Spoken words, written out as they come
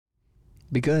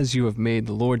Because you have made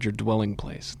the Lord your dwelling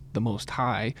place, the Most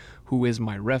High, who is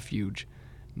my refuge,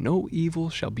 no evil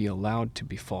shall be allowed to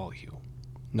befall you,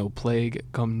 no plague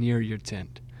come near your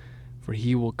tent. For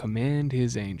he will command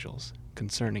his angels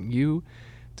concerning you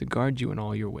to guard you in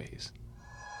all your ways.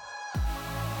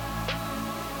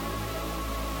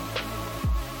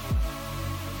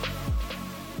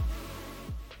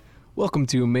 Welcome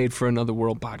to Made for Another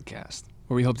World podcast,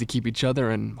 where we hope to keep each other,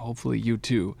 and hopefully you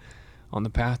too, on the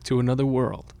path to another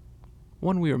world,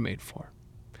 one we are made for.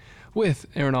 With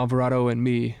Aaron Alvarado and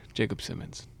me, Jacob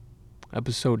Simmons.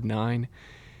 Episode 9,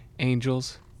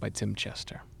 Angels by Tim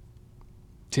Chester.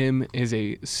 Tim is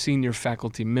a senior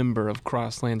faculty member of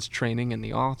Crosslands Training and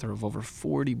the author of over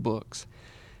 40 books.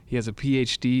 He has a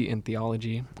PhD in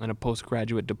theology and a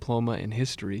postgraduate diploma in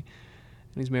history,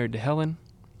 and he's married to Helen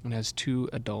and has 2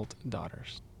 adult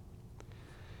daughters.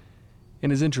 In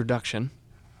his introduction,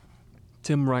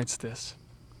 Tim writes this: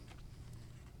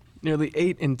 Nearly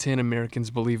 8 in 10 Americans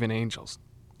believe in angels.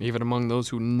 Even among those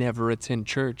who never attend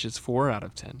church, it's 4 out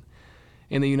of 10.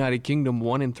 In the United Kingdom,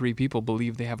 1 in 3 people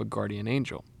believe they have a guardian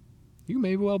angel. You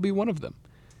may well be one of them.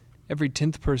 Every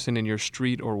 10th person in your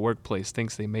street or workplace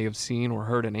thinks they may have seen or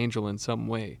heard an angel in some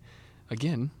way.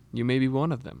 Again, you may be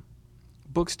one of them.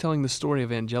 Books telling the story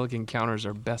of angelic encounters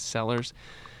are bestsellers.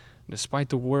 Despite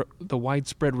the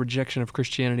widespread rejection of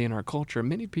Christianity in our culture,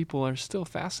 many people are still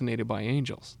fascinated by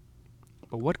angels.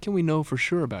 But what can we know for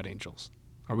sure about angels?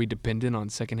 Are we dependent on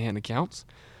secondhand accounts?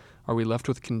 Are we left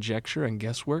with conjecture and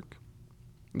guesswork?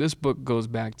 This book goes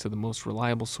back to the most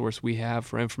reliable source we have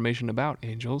for information about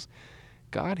angels,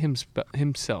 God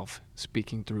himself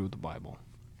speaking through the Bible.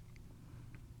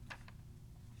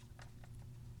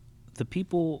 The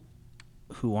people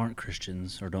who aren't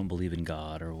Christians or don't believe in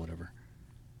God or whatever,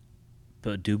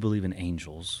 but do believe in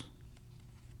angels,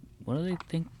 what do they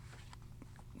think?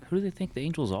 Who do they think the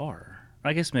angels are?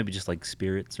 I guess maybe just like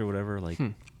spirits or whatever. Like,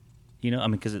 you know, I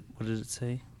mean, because what does it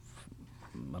say?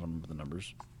 I don't remember the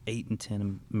numbers. 8 in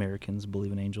 10 Americans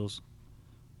believe in angels.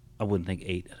 I wouldn't think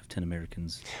 8 out of 10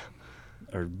 Americans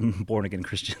are born again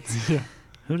Christians. Yeah.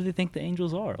 Who do they think the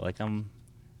angels are? Like,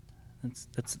 it's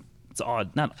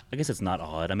odd. I guess it's not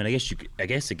odd. I mean, I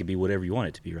guess it could be whatever you want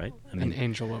it to be, right? I mean, An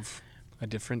angel of a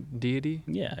different deity?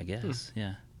 yeah, I guess.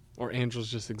 Yeah. Or angels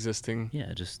just existing?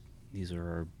 Yeah, just these are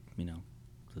our,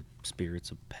 the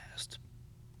spirits of past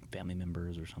family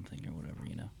members or something or whatever,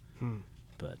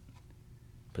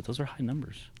 But those are high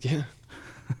numbers. Yeah.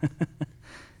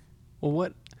 Well,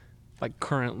 what, like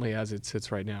currently as it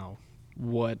sits right now,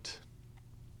 what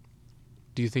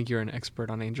do you think you're an expert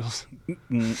on angels?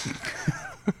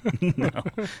 No.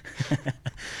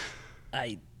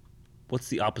 What's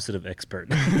the opposite of expert?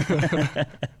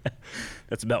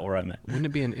 That's about where I'm at. Wouldn't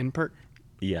it be an impert?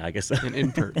 Yeah, I guess so. An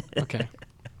impert. Okay.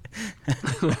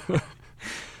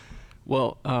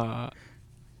 Well,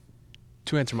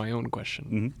 to answer my own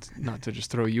question, not to just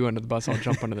throw you under the bus, I'll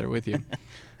jump under there with you.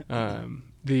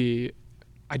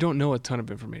 I don't know a ton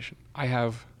of information. I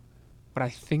have what I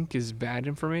think is bad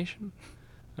information,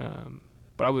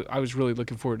 but I was really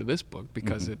looking forward to this book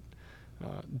because it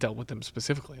dealt with them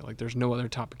specifically. Like, there's no other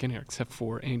topic in here except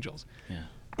for angels.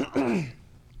 Yeah.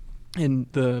 And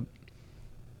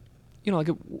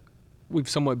we've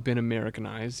somewhat been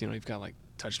Americanized. You've got like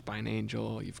Touched by an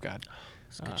Angel. You've got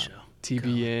It's a good show.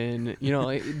 TBN.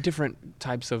 Like different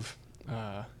types of.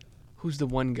 Who's the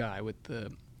one guy with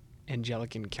the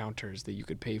angelic encounters that you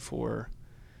could pay for?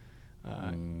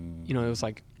 It was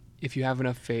like, if you have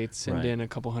enough faith, send in a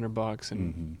couple $100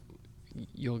 and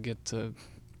you'll get to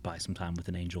buy some time with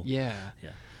an angel. Yeah.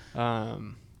 Yeah.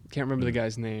 Can't remember the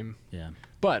guy's name. Yeah.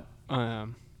 But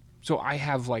so I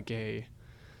have like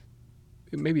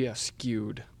maybe a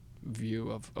skewed view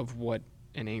of what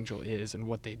an angel is and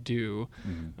what they do.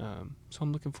 So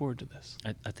I'm looking forward to this.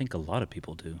 I think a lot of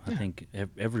people do. Yeah. I think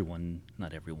everyone,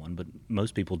 not everyone, but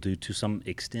most people do to some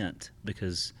extent,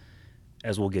 because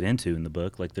as we'll get into in the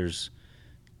book, like, there's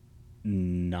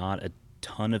not a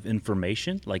ton of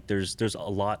information. Like, there's a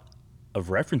lot of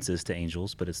references to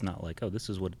angels, but it's not like, oh, this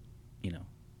is what,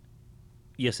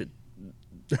 yes,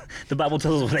 the Bible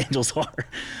tells us what angels are.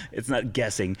 It's not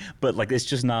guessing, but like,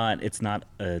 it's not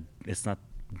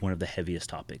one of the heaviest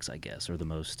topics, I guess, or the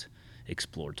most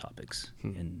explored topics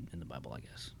in the Bible, I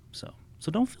guess. So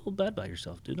don't feel bad about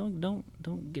yourself, dude.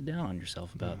 Don't get down on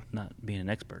yourself about not being an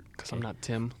expert. Because okay? I'm not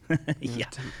Tim. Yeah.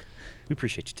 Tim. We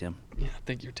appreciate you, Tim. Yeah,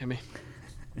 thank you, Timmy.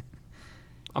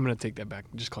 I'm going to take that back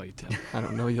and just call you Tim. I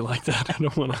don't know you like that. I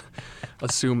don't want to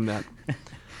assume that.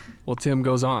 Well, Tim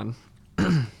goes on.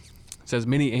 Says,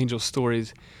 many angel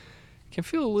stories can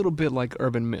feel a little bit like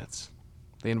urban myths.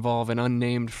 They involve an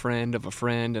unnamed friend of a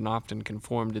friend and often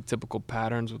conform to typical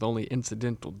patterns with only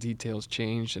incidental details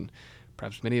changed, and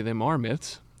perhaps many of them are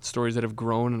myths, stories that have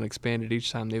grown and expanded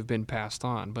each time they've been passed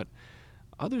on. But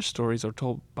other stories are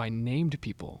told by named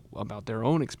people about their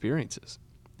own experiences.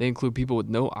 They include people with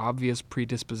no obvious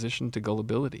predisposition to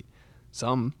gullibility.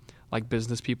 Some, like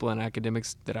business people and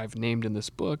academics that I've named in this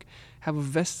book, have a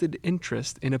vested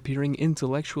interest in appearing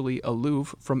intellectually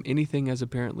aloof from anything as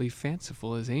apparently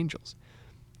fanciful as angels.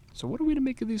 So what are we to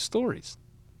make of these stories?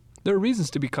 There are reasons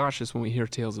to be cautious when we hear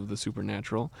tales of the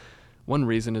supernatural. One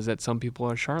reason is that some people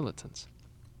are charlatans.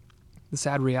 The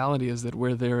sad reality is that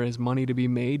where there is money to be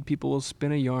made, people will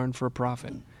spin a yarn for a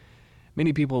profit.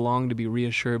 Many people long to be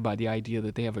reassured by the idea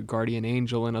that they have a guardian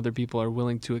angel, and other people are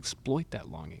willing to exploit that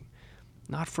longing.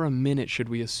 Not for a minute should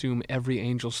we assume every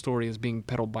angel story is being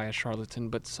peddled by a charlatan,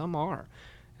 but some are,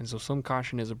 and so some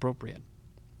caution is appropriate.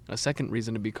 A second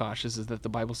reason to be cautious is that the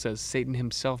Bible says Satan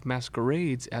himself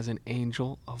masquerades as an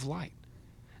angel of light.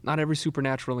 Not every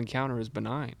supernatural encounter is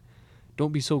benign.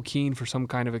 Don't be so keen for some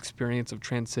kind of experience of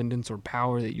transcendence or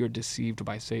power that you're deceived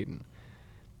by Satan.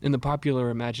 In the popular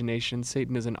imagination,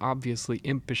 Satan is an obviously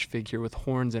impish figure with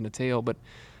horns and a tail, but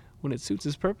when it suits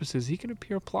his purposes, he can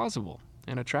appear plausible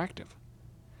and attractive.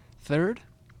 Third,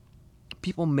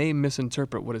 people may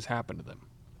misinterpret what has happened to them.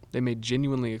 They may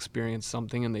genuinely experience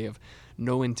something and they have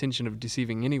no intention of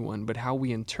deceiving anyone, but how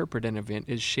we interpret an event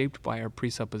is shaped by our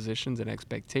presuppositions and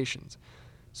expectations.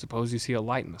 Suppose you see a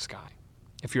light in the sky.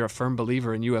 If you're a firm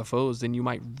believer in UFOs, then you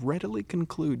might readily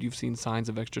conclude you've seen signs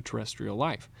of extraterrestrial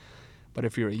life. But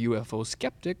if you're a UFO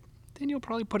skeptic, then you'll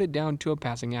probably put it down to a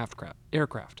passing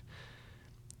aircraft.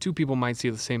 Two people might see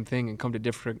the same thing and come to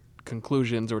different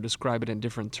conclusions or describe it in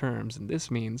different terms, and this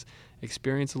means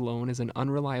experience alone is an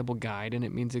unreliable guide, and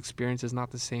it means experience is not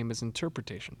the same as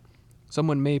interpretation.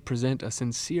 Someone may present a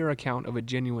sincere account of a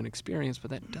genuine experience,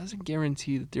 but that doesn't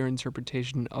guarantee that their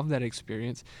interpretation of that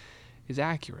experience is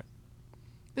accurate.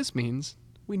 This means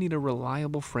we need a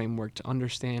reliable framework to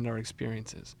understand our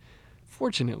experiences.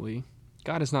 Fortunately,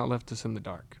 God has not left us in the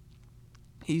dark.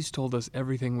 He's told us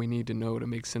everything we need to know to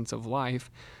make sense of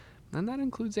life, and that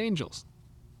includes angels.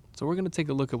 So we're going to take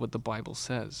a look at what the Bible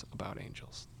says about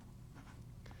angels.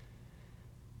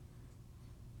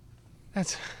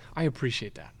 I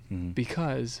appreciate that,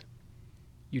 because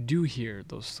you do hear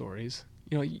those stories.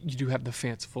 You know, you do have the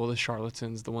fanciful, the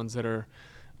charlatans, the ones that are,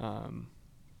 well,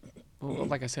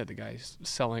 like I said, the guys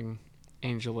selling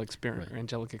angelic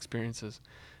experiences.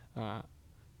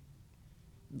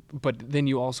 But then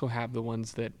you also have the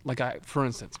ones that, for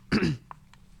instance,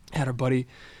 had a buddy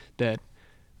that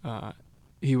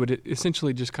he would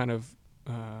essentially just kind of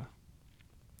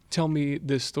tell me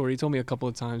this story. He told me a couple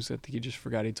of times. I think he just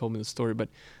forgot he told me the story. But,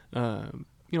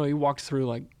 he walked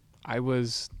through, I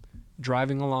was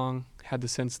driving along, had the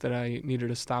sense that I needed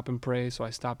to stop and pray, so I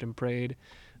stopped and prayed.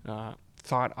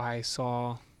 Thought I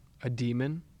saw a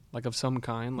demon, of some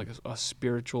kind, like a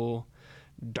spiritual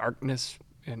darkness,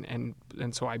 and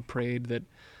so I prayed that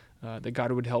that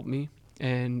God would help me,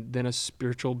 and then a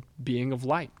spiritual being of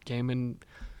light came and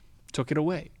took it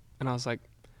away, and I was like,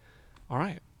 all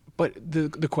right, but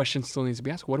the question still needs to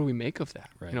be asked: what do we make of that?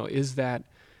 Right. Is that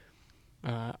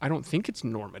I don't think it's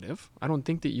normative. I don't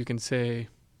think that you can say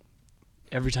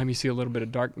every time you see a little bit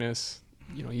of darkness,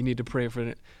 you need to pray for it.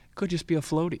 It could just be a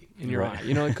floaty in your eye.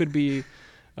 It could be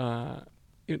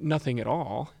nothing at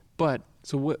all. But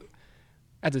so what?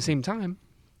 At the same time,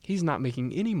 he's not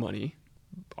making any money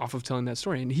off of telling that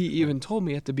story. And he even told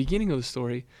me at the beginning of the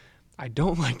story, I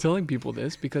don't like telling people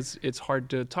this because it's hard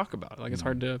to talk about. It's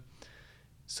hard to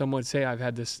somewhat say I've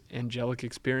had this angelic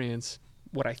experience,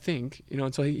 what I think,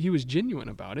 and so he was genuine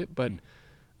about it. But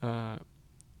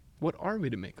what are we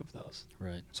to make of those?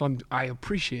 Right. So I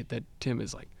appreciate that Tim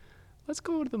is like, let's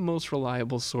go to the most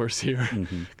reliable source here,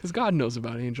 because God knows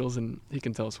about angels and he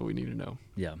can tell us what we need to know.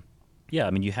 Yeah. Yeah, I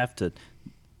mean, we have to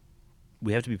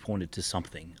be pointed to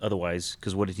something. Otherwise,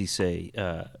 because what did he say?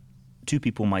 Two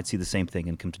people might see the same thing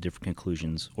and come to different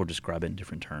conclusions or describe it in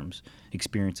different terms.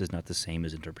 Experience is not the same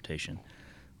as interpretation.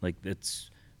 That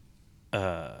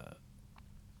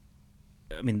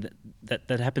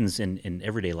happens in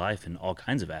everyday life in all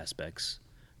kinds of aspects.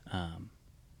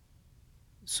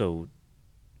 So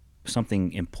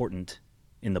something important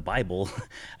in the Bible,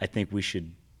 I think we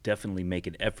should definitely make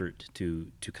an effort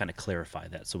to kind of clarify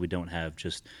that, so we don't have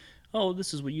just, oh,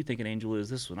 this is what you think an angel is,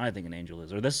 this is what I think an angel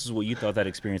is, or this is what you thought that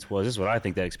experience was, this is what I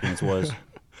think that experience was.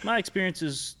 My experience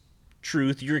is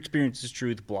truth, your experience is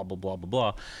truth, blah, blah, blah,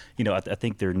 blah, blah. I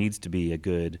think there needs to be a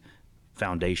good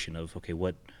foundation of, okay,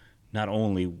 not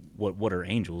only what are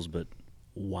angels, but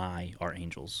why are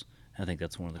angels? I think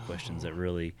that's one of the questions that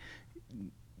really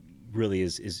really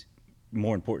is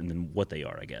more important than what they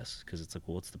are, I guess, because it's like,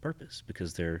 well, what's the purpose?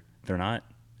 Because they're not,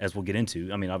 as we'll get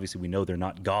into. I mean, obviously we know they're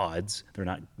not gods, they're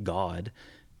not God,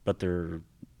 but they're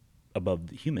above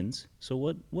the humans. So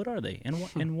what are they,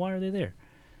 and why are they there?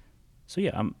 So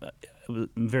yeah, I'm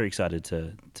very excited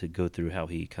to go through how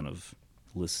he kind of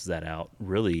lists that out,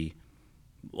 really,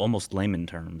 almost layman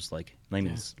terms, like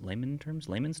layman's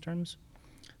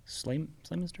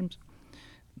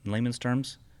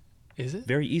terms. Is it?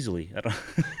 Very easily. I don't,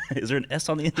 is there an S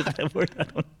on the end of that word?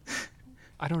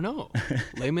 I don't know.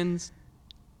 Layman's.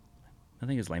 I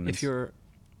think it's layman's. If you're,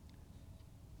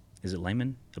 Is it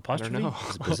layman? Apostrophe? know.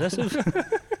 Is it possessive?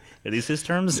 Are these his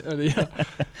terms? yeah,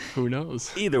 who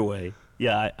knows? Either way,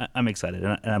 yeah, I'm excited,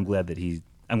 and I'm glad that he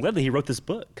wrote this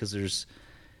book, because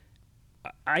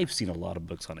I've seen a lot of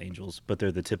books on angels, but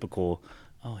they're the typical,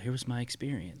 oh, here was my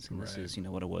experience, and this Right. is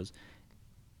what it was.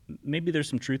 Maybe there's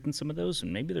some truth in some of those,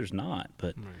 and maybe there's not,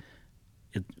 but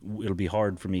Right. it'll be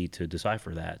hard for me to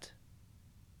decipher that,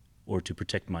 or to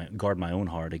guard my own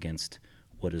heart against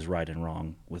what is right and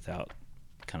wrong without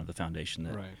kind of the foundation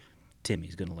that Right.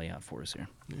 Timmy's going to lay out for us here.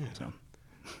 Yeah. So,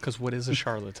 Because what is a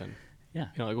charlatan? yeah,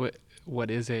 Like what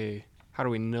is a? How do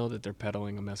we know that they're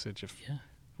peddling a message if yeah,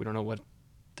 we don't know what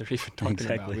they're even talking about?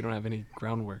 Exactly. We don't have any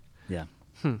groundwork. yeah.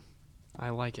 I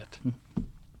like it.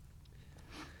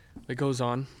 It goes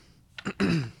on.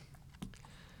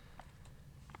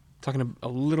 Talking a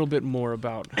little bit more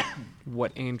about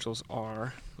what angels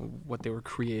are, what they were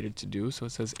created to do. So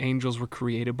it says angels were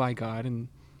created by God, and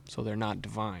so they're not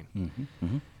divine. Mm-hmm,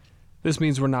 mm-hmm. This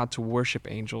means we're not to worship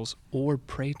angels or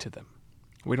pray to them.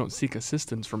 We don't seek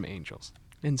assistance from angels.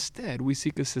 Instead, we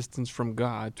seek assistance from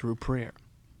God through prayer.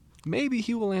 Maybe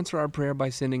he will answer our prayer by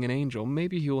sending an angel.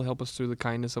 Maybe he will help us through the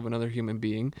kindness of another human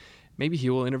being. Maybe he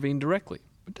will intervene directly.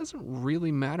 It doesn't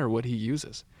really matter what he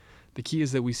uses. The key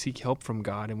is that we seek help from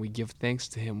God and we give thanks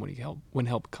to him when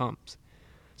help comes.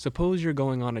 Suppose you're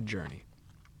going on a journey.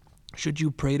 Should you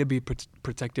pray to be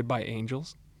protected by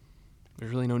angels?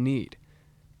 There's really no need.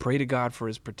 Pray to God for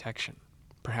his protection.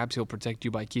 Perhaps he'll protect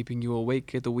you by keeping you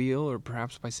awake at the wheel, or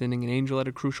perhaps by sending an angel at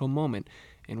a crucial moment.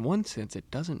 In one sense, it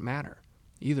doesn't matter.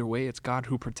 Either way, it's God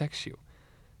who protects you.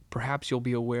 Perhaps you'll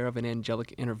be aware of an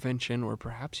angelic intervention, or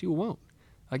perhaps you won't.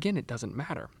 Again, it doesn't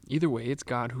matter. Either way, it's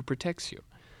God who protects you.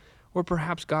 Or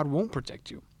perhaps God won't protect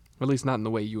you, or at least not in the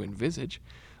way you envisage.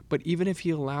 But even if he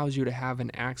allows you to have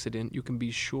an accident, you can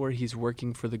be sure he's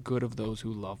working for the good of those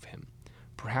who love him.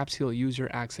 Perhaps he'll use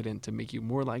your accident to make you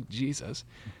more like Jesus,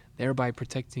 thereby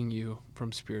protecting you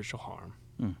from spiritual harm.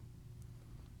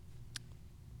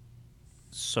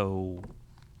 So,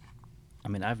 I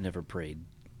mean, I've never prayed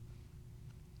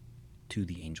to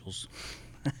the angels.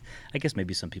 I guess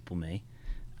maybe some people may.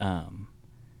 I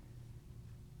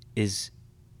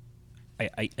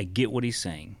get what he's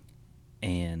saying,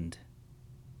 and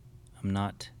I'm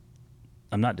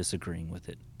not disagreeing with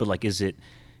it. But like, is it?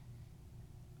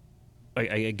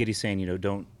 I get he's saying,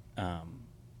 don't.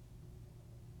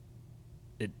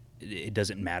 It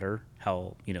doesn't matter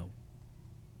how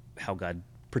how God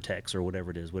protects or whatever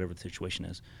it is, whatever the situation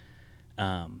is.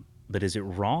 But is it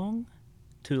wrong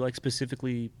to like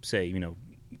specifically say,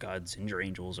 God send your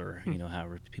angels, or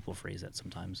however people phrase that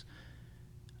sometimes?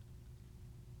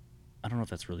 I don't know if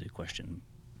that's really a question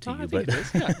to No, I you, think but it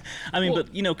is, yeah. I mean, Well-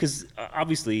 but because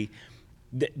obviously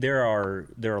there are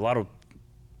a lot of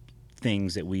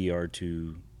things that we are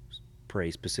to pray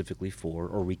specifically for,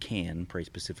 or we can pray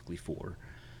specifically for.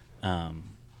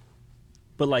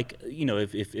 But like,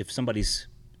 if somebody's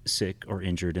sick or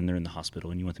injured and they're in the hospital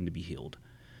and you want them to be healed,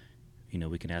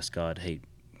 we can ask God, hey,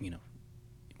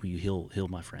 will you heal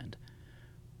my friend?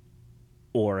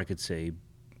 Or I could say,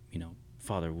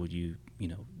 Father, would you,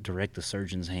 direct the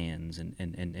surgeon's hands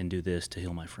and do this to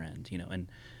heal my friend, and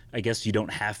I guess you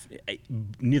don't have,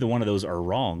 neither one of those are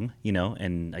wrong,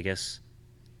 and I guess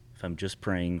if I'm just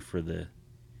praying for the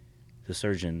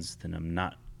surgeons, then I'm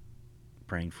not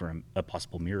praying for a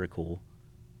possible miracle.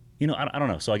 I don't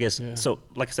know. So I guess, Yeah. so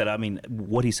like I said, I mean,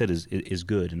 what he said is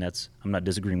good, and I'm not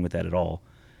disagreeing with that at all.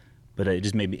 But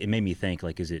it made me think,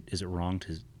 like, is it wrong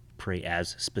to pray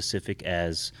as specific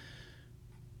as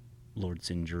Lord,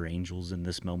 send your angels in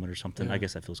this moment or something? Yeah. I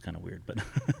guess that feels kind of weird, but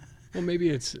Well, maybe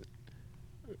it's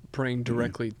praying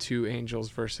directly to angels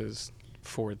versus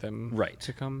for them Right.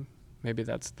 to come. Maybe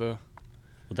that's the...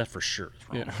 well, that for sure is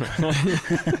wrong.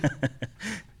 Yeah.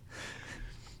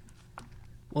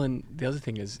 Well, and the other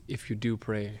thing is, if you do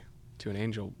pray to an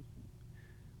angel,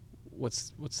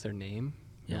 what's their name?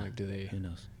 Yeah. Like, do they? Who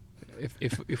knows?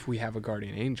 If we have a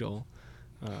guardian angel,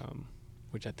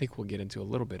 which I think we'll get into a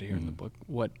little bit here in the book,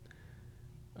 what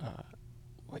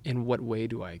in what way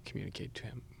do I communicate to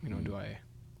him? You know,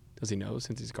 does he know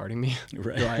since he's guarding me?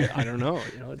 Right. I don't know.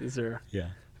 You know, is there? Yeah.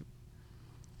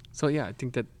 So yeah, I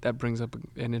think that brings up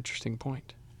an interesting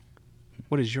point.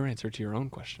 What is your answer to your own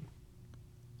question?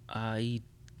 I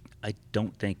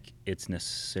don't think it's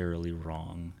necessarily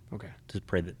wrong Okay.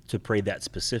 to pray that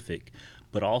specific,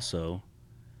 but also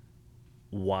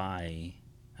why.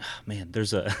 Man,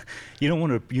 there's a you don't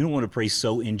want to pray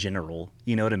so in general.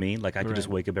 You know what I mean? Like I could just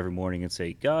Right. wake up every morning and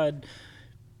say, God,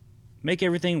 make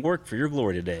everything work for your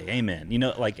glory today. Amen. You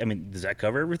know, like, I mean, does that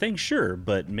cover everything? Sure.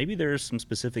 But maybe there's some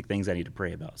specific things I need to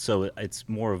pray about. So it's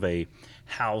more of a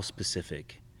how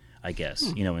specific, I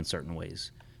guess, you know, in certain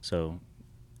ways. So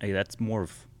hey, that's more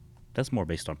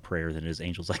based on prayer than it is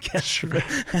angels, I guess. Sure.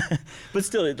 But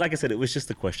still, like I said, it was just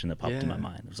the question that popped in my Yeah.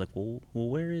 mind. It was like, well,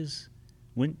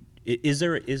 is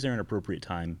there an appropriate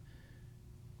time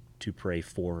to pray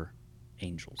for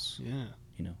angels? Yeah.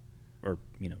 You know, or,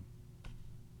 you know,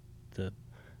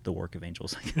 the work of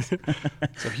angels, I guess.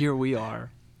 So here we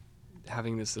are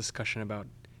having this discussion about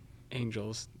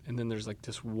angels, and then there's like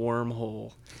this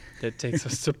wormhole that takes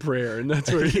us to prayer, and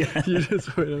that's where you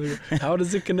just wait and go, how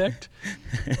does it connect?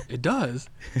 It does,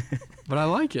 but I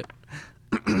like it.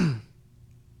 Yeah.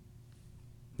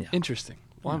 Interesting.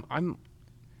 Well, I'm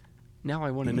now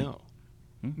I want to know.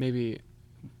 Maybe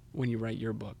when you write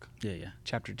your book, Yeah.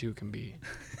 chapter 2 can be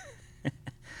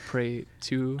pray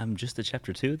to. I'm just at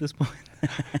chapter 2 at this point.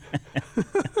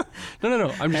 No.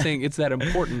 I'm just saying it's that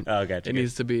important. Oh, gotcha. It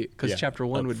needs to be, because Yeah, chapter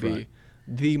 1 up would front. be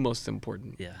the most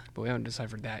important. Yeah. But we haven't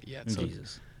deciphered that yet. So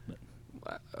Jesus.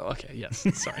 But, okay, yes,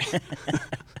 sorry. So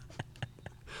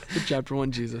chapter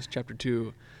 1, Jesus. Chapter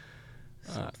 2,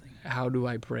 something. how do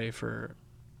I pray for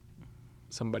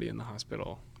somebody in the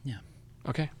hospital? Yeah.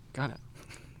 Okay, got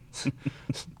it.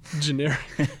 Generic,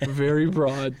 very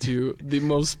broad to the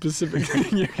most specific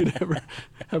thing you could ever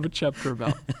have a chapter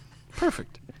about.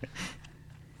 Perfect.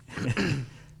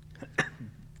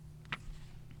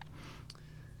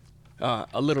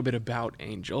 A little bit about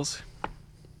angels.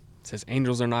 It says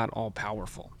angels are not all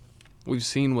powerful. We've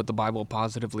seen what the Bible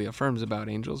positively affirms about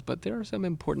angels, but there are some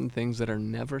important things that are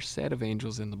never said of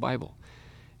angels in the Bible.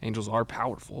 Angels are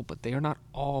powerful, but they are not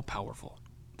all powerful.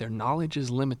 Their knowledge is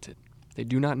limited. They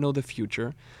do not know the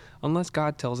future unless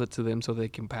God tells it to them so they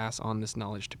can pass on this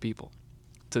knowledge to people.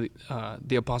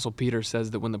 The Apostle Peter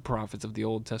says that when the prophets of the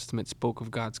Old Testament spoke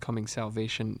of God's coming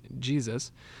salvation,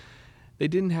 Jesus, they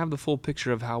didn't have the full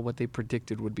picture of how what they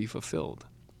predicted would be fulfilled.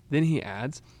 Then he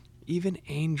adds, even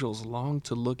angels long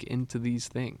to look into these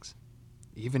things.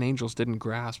 Even angels didn't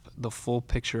grasp the full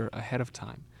picture ahead of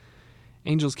time.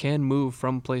 Angels can move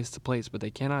from place to place, but they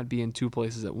cannot be in two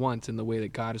places at once in the way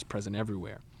that God is present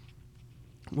everywhere.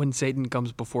 When Satan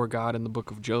comes before God in the book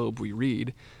of Job, we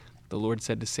read, the Lord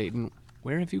said to Satan,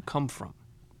 "Where have you come from?"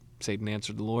 Satan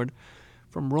answered the Lord,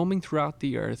 "From roaming throughout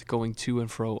the earth, going to and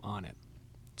fro on it."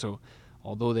 So,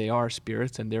 although they are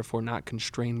spirits and therefore not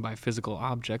constrained by physical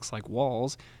objects like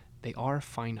walls, they are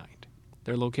finite.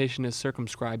 Their location is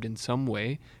circumscribed in some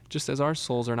way, just as our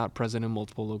souls are not present in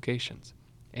multiple locations.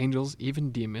 Angels,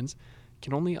 even demons,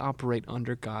 can only operate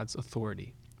under God's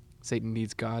authority. Satan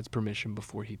needs God's permission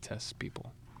before he tests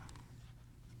people.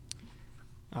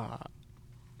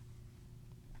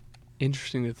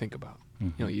 Interesting to think about.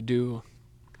 You know, you do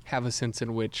have a sense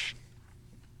in which,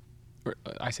 or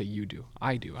I say you do,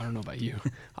 I do. I don't know about you.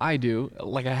 I do.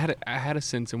 Like I had a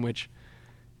sense in which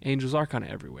angels are kind of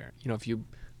everywhere. You know, if you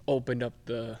opened up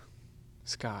the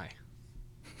sky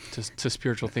to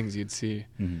spiritual things, you'd see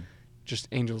just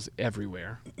angels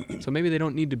everywhere. So maybe they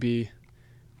don't need to be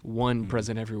one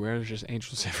present everywhere. There's just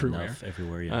angels everywhere. Enough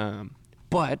everywhere, yeah.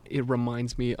 But it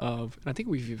reminds me of, and I think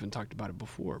we've even talked about it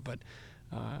before, but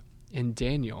in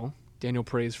Daniel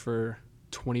prays for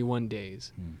 21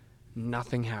 days.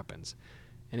 Nothing happens.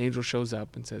 An angel shows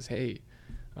up and says, "Hey,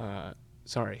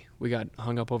 sorry, we got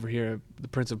hung up over here. The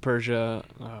Prince of Persia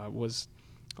was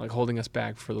like holding us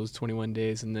back for those 21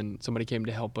 days, and then somebody came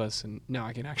to help us, and now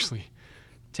I can actually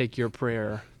take your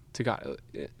prayer to God,"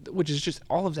 which is just,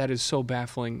 all of that is so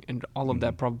baffling, and all of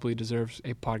that probably deserves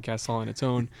a podcast all on its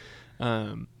own.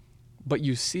 But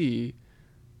you see,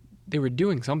 they were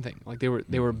doing something, like they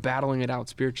were battling it out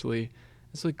spiritually,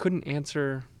 and so they couldn't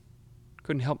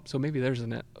help. So maybe there's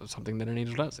something that an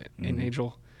angel does. An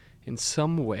angel, in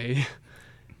some way,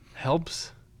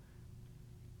 helps.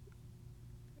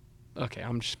 Okay,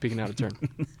 I'm just speaking out of turn.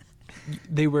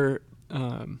 They were,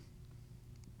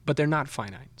 but they're not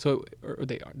finite. So, or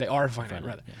they are finite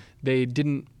rather. Yeah. They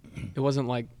didn't. It wasn't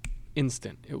like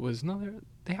instant. It was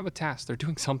they have a task. They're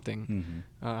doing something.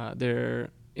 They're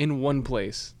in one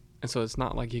place, and so it's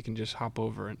not like you can just hop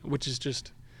over, which is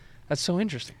just That's so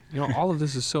interesting. All of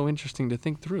this is so interesting to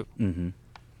think through. Mm-hmm.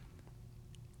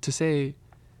 To say,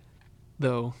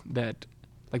 though, that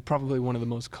like probably one of the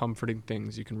most comforting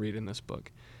things you can read in this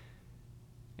book,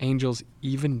 angels,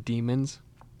 even demons,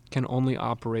 can only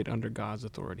operate under God's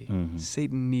authority. Mm-hmm.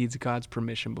 Satan needs God's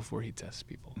permission before he tests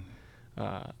people.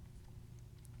 I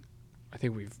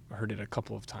think we've heard it a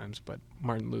couple of times, but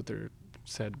Martin Luther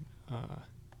said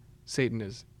Satan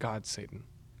is God's Satan.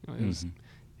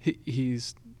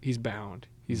 He's bound.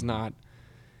 He's not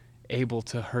able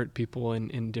to hurt people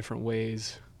in different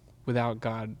ways without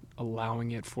God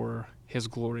allowing it for his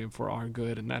glory and for our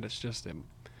good. And that is just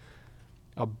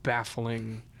a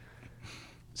baffling,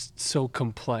 so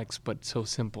complex but so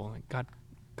simple. God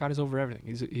is over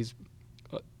everything.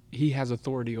 He has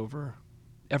authority over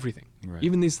everything. Right.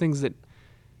 Even these things that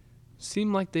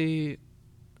seem like they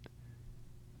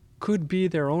could be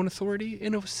their own authority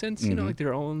in a sense, like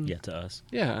their own. Yeah, to us.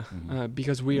 Yeah,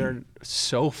 because we are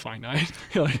so finite.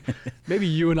 Like, maybe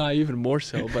you and I even more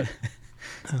so. But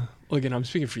well, again, I'm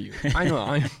speaking for you. I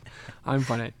know I'm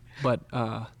finite. But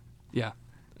yeah,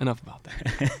 enough about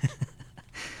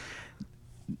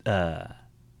that.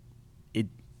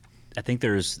 I think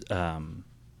there's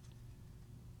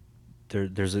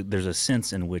there's a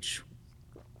sense in which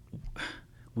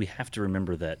we have to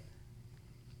remember that.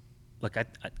 Like I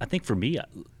think for me,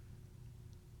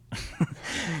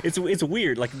 it's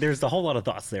weird. Like there's a whole lot of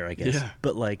thoughts there, I guess. Yeah.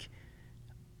 But like,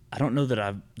 I don't know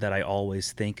that I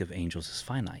always think of angels as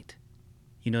finite.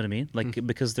 You know what I mean? Like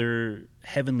because they're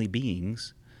heavenly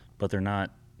beings, but they're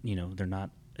not. They're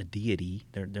not a deity.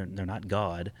 They're not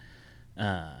God.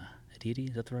 A deity,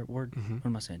 is that the right word? Mm-hmm. What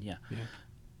am I saying? Yeah. Yeah.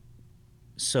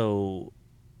 So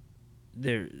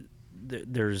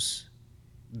there's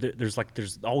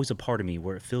always a part of me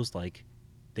where it feels like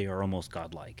they are almost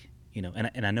godlike,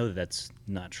 and I know that that's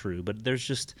not true, but there's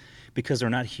just, because they're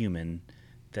not human,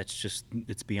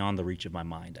 it's beyond the reach of my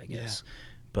mind, I guess. Yeah.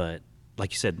 But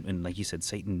like you said,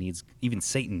 Satan needs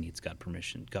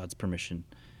God's permission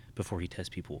before he tests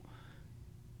people.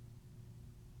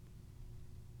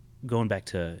 Going back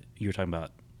to, you were talking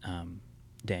about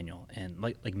Daniel, and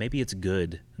like maybe it's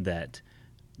good that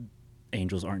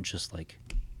angels aren't just like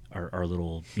our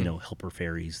little helper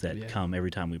fairies that come every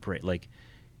time we pray. Like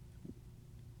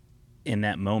in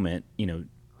that moment,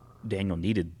 Daniel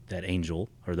needed that angel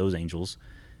or those angels,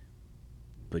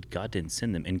 but God didn't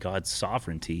send them. In God's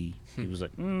sovereignty, he was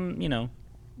like, not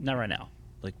right now.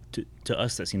 Like to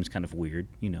us, that seems kind of weird,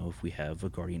 if we have a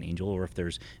guardian angel, or if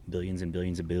there's billions and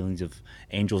billions and billions of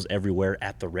angels everywhere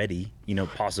at the ready,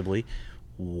 possibly.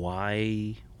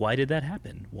 Why did that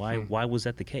happen? Why was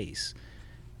that the case?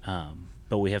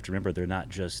 But we have to remember, they're not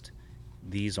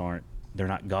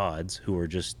gods who are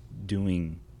just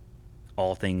doing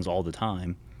all things all the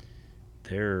time.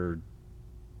 They're,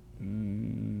 I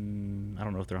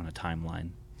don't know if they're on a timeline.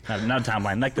 Not a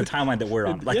timeline, like the timeline that we're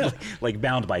on, like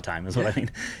bound by time is what I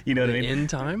mean. You know what I mean? In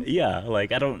time? Yeah,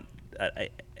 like I don't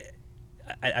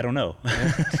know.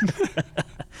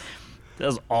 That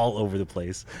was all over the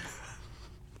place.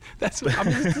 This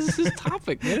is this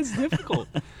topic, man. It's difficult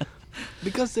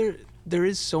because there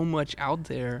is so much out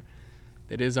there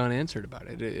that is unanswered about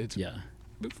it.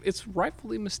 It's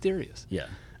rightfully mysterious. Yeah.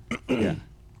 Yeah.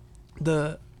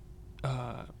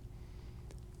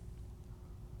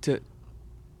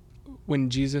 When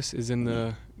Jesus is in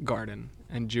the garden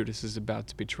and Judas is about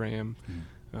to betray him,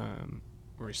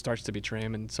 or he starts to betray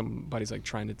him, and somebody's like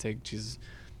trying to take Jesus,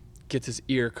 gets his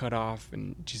ear cut off,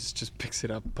 and Jesus just picks it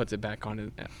up, puts it back on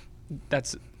it.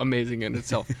 That's amazing in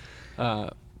itself.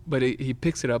 But he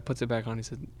picks it up, puts it back on. He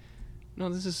said, "No,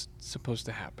 this is supposed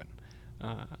to happen.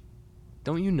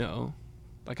 Don't you know?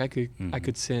 Like I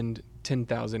could send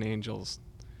 10,000 angels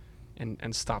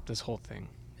and stop this whole thing,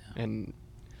 and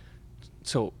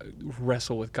so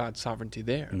wrestle with God's sovereignty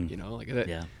there. Like that.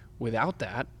 Yeah. Without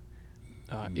that,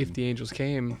 if the angels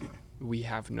came, we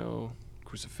have no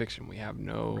crucifixion. We have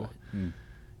no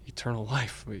eternal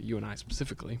life. You and I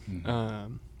specifically.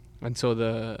 And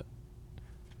so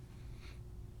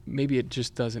maybe it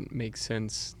just doesn't make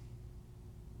sense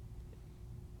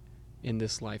in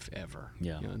this life ever.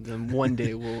 Yeah. Then one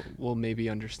day we'll maybe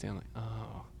understand, like,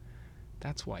 oh,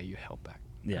 that's why you held back.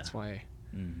 Yeah. That's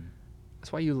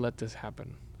why you let this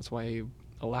happen. That's why you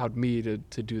allowed me to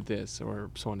do this,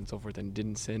 or so on and so forth, and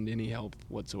didn't send any help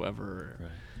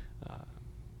whatsoever.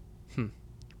 Right.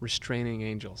 Restraining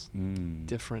angels.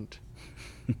 Different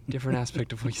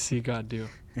aspect of what you see God do.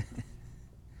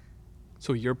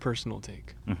 So your personal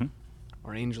take,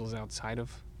 are angels outside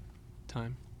of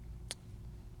time?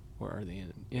 or are they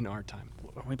in our time?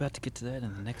 Are we about to get to that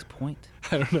in the next point?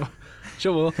 I don't know.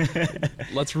 Sure, well,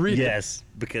 let's read it. Yes,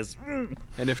 because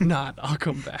And if not, I'll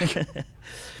come back.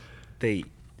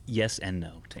 yes and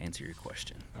no, to answer your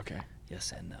question. Okay.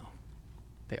 Yes and no.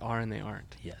 They are and they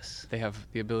aren't. Yes. They have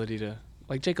the ability to,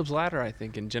 like Jacob's ladder, I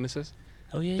think, in Genesis.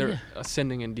 Oh, yeah, They're yeah.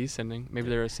 ascending and descending. Maybe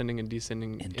they're ascending and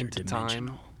descending into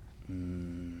time.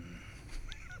 Man,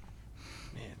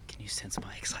 can you sense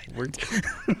my excitement?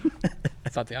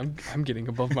 I'm getting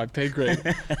above my pay grade.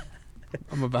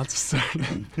 I'm about to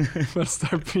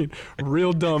start being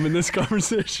real dumb in this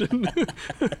conversation.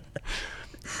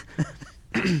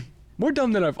 More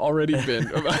dumb than I've already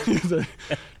been.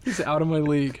 He's out of my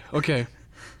league. Okay.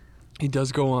 He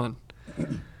does go on.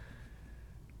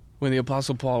 When the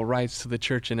Apostle Paul writes to the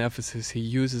church in Ephesus, he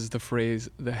uses the phrase,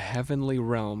 the heavenly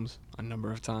realms, a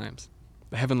number of times.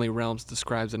 The heavenly realms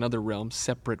describes another realm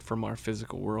separate from our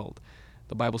physical world.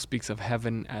 The Bible speaks of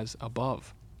heaven as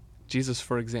above. Jesus,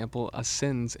 for example,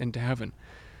 ascends into heaven.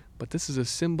 But this is a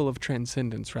symbol of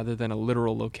transcendence rather than a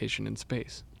literal location in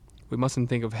space. We mustn't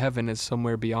think of heaven as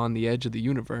somewhere beyond the edge of the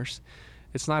universe.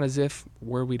 It's not as if,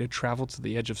 were we to travel to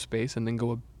the edge of space and then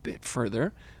go a bit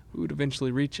further, we would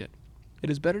eventually reach it. It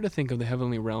is better to think of the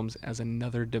heavenly realms as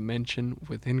another dimension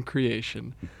within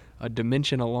creation, a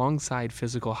dimension alongside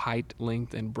physical height,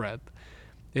 length, and breadth.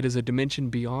 It is a dimension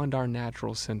beyond our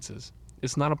natural senses.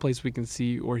 It's not a place we can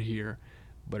see or hear,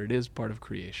 but it is part of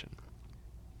creation.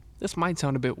 This might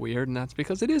sound a bit weird, and that's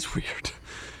because it is weird.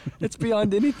 It's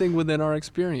beyond anything within our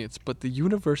experience, but the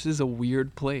universe is a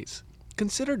weird place.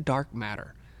 Consider dark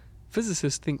matter.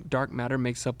 Physicists think dark matter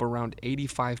makes up around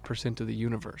 85% of the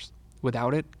universe.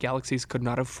 Without it, galaxies could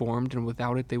not have formed, and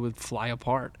without it, they would fly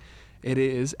apart. It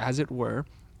is, as it were,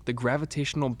 the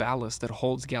gravitational ballast that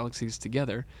holds galaxies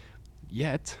together.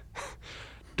 Yet,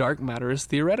 dark matter is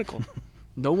theoretical.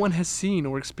 No one has seen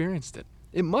or experienced it.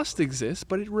 It must exist,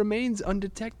 but it remains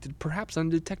undetected, perhaps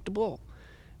undetectable.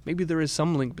 Maybe there is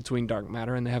some link between dark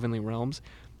matter and the heavenly realms.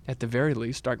 At the very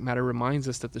least, dark matter reminds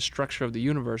us that the structure of the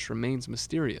universe remains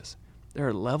mysterious. There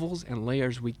are levels and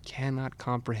layers we cannot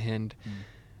comprehend.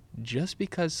 Just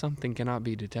because something cannot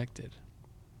be detected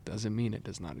doesn't mean it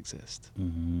does not exist.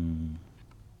 Mm-hmm.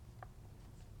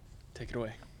 Take it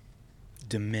away.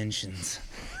 Dimensions.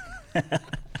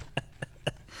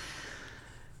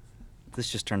 This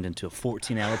just turned into a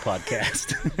 14-hour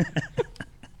podcast.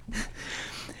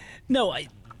 No, I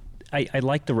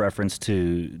like the reference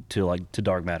to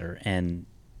dark matter and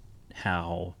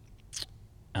how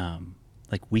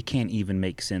like we can't even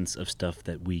make sense of stuff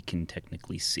that we can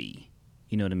technically see.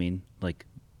 You know what I mean? Like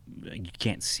you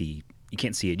can't see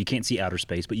it. You can't see outer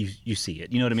space, but you see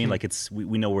it. You know what I mean? Like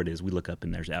we know where it is. We look up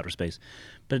and there's outer space.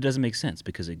 But it doesn't make sense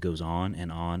because it goes on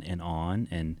and on and on,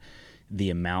 and the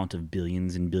amount of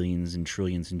billions and billions and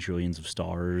trillions of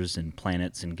stars and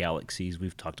planets and galaxies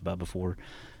we've talked about before.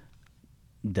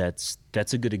 That's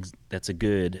a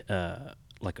good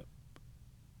like a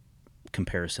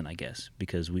comparison, I guess,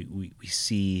 because we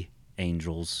see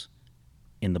angels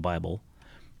in the Bible.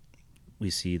 We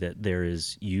see that there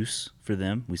is use for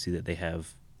them. We see that they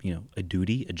have, a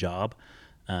duty, a job,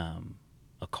 a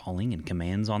calling and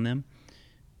commands on them,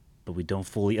 but we don't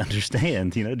fully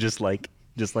understand, just like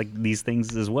these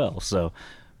things as well. So,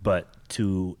 but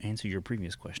to answer your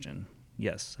previous question,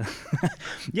 yes.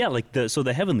 Yeah, so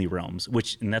the heavenly realms,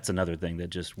 and that's another thing that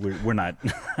just we're not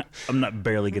I'm not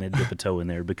barely going to dip a toe in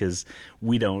there because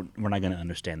we're not going to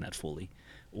understand that fully,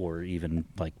 or even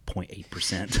like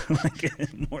 0.8%,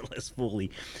 like more or less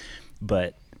fully.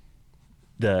 But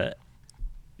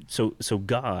so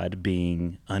God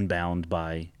being unbound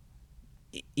by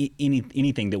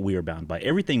anything that we are bound by,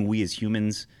 everything we as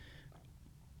humans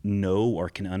know or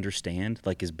can understand,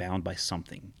 like, is bound by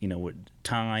something,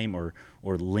 time or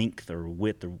length or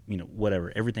width or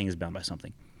whatever. Everything is bound by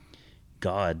something.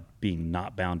 God being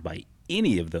not bound by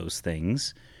any of those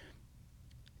things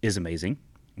is amazing.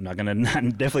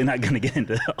 I'm definitely not gonna get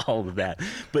into all of that.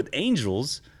 But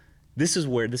angels, this is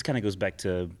where this kind of goes back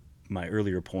to my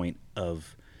earlier point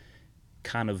of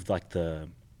kind of like the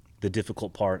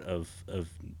difficult part of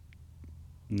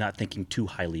not thinking too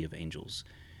highly of angels,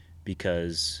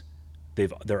 because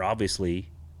they're obviously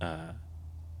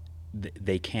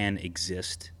they can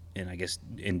exist, and I guess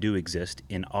and do exist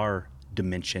in our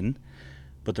dimension,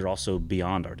 but they're also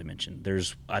beyond our dimension.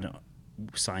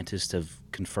 Scientists have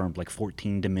confirmed like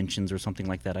 14 dimensions or something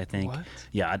like that, I think. What?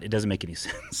 Yeah, it doesn't make any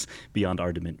sense beyond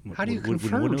our dimension. How do you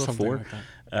confirm something like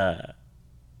that?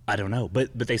 I don't know,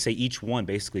 but they say each one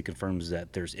basically confirms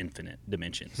that there's infinite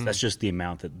dimensions. That's just the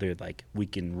amount that they're like, we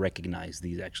can recognize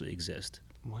these actually exist.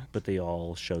 What? but they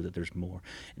all show that there's more.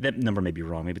 That number may be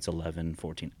wrong. Maybe it's 11,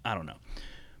 14. I don't know.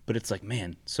 But it's like,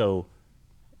 man, so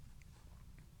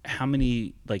how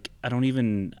many, like, I don't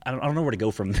know where to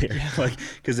go from there. Like,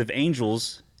 because if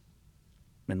angels,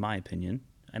 in my opinion,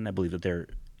 and I believe that they're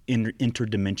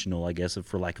interdimensional, I guess,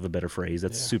 for lack of a better phrase,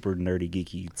 that's super nerdy,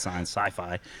 geeky science,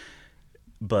 sci-fi.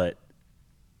 But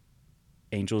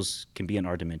angels can be in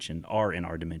our dimension, are in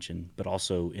our dimension, but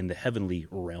also in the heavenly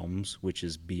realms, which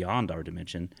is beyond our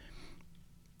dimension.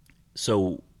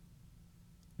 So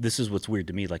this is what's weird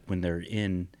to me, like when they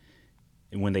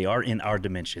are in our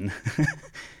dimension,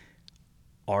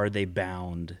 are they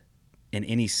bound in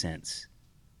any sense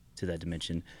to that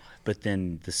dimension? But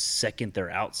then the second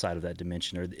they're outside of that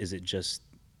dimension, or is it just,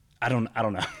 I don't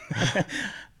know.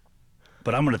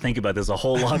 But I'm going to think about this a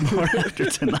whole lot more after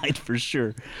tonight for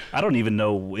sure. I don't even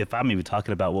know if I'm even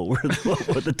talking about what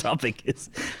the topic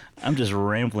is. I'm just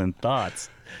rambling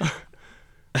thoughts.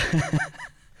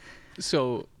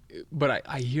 So, but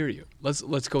I hear you.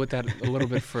 Let's go with that a little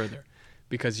bit further,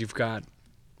 because you've got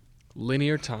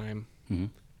linear time,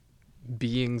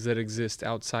 beings that exist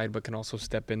outside but can also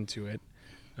step into it.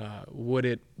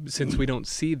 Since we don't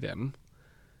see them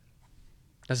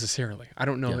necessarily, I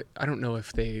don't know. Yeah. I don't know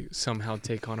if they somehow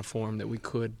take on a form that we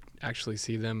could actually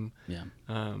see them. Yeah.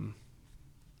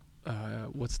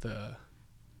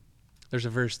 There's a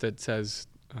verse that says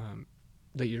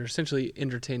that you're essentially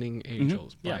entertaining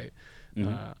angels by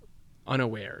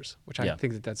unawares, which I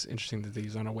think that's interesting that they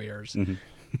use unawares.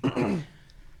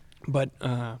 But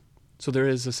so there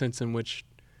is a sense in which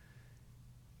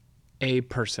a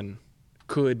person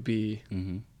could be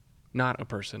not a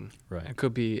person. Right. It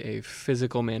could be a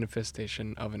physical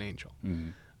manifestation of an angel.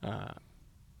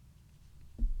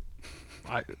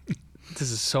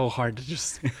 This is so hard to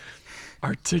just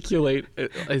articulate.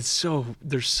 There's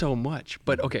so much.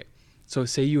 But okay, so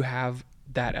say you have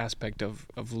that aspect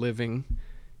of living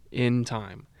in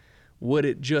time. Would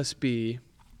it just be,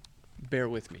 bear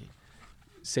with me,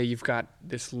 say you've got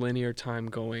this linear time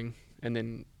going and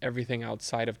then everything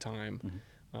outside of time.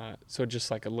 So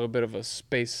just like a little bit of a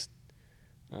space,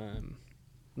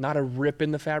 not a rip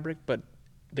in the fabric, but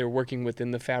they're working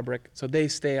within the fabric. So they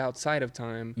stay outside of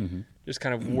time, just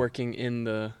kind of working in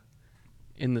the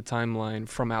timeline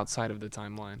from outside of the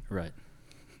timeline. Right.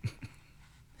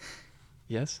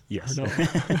 Yes? Yes. Or no?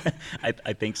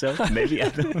 I think so. Maybe.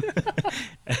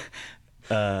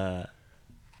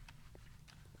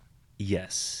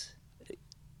 Yes.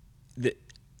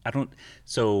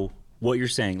 So what you're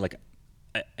saying, like,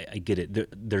 I get it.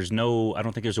 I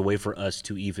don't think there's a way for us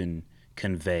to even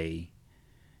convey,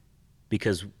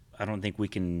 because I don't think we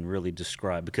can really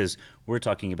describe, because we're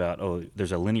talking about,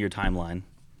 there's a linear timeline.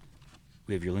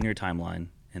 We have your linear timeline,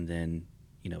 and then,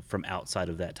 from outside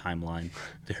of that timeline,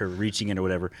 they're reaching in or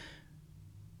whatever.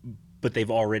 But they've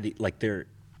already,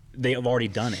 they have already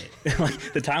done it.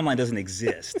 Like, the timeline doesn't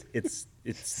exist. It's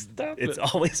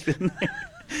always been there.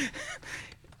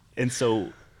 And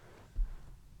so,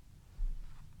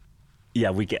 yeah,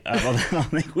 I don't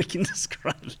think we can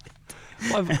describe it.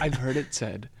 Well, I've heard it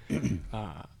said, I think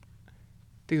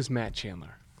it was Matt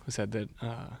Chandler who said that,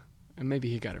 and maybe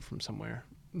he got it from somewhere,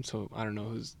 so I don't know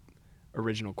whose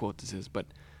original quote this is, but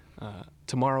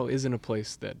tomorrow isn't a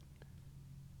place that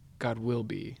God will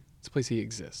be. It's a place he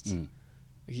exists.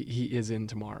 He is in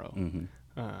tomorrow.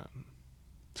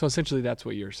 So essentially that's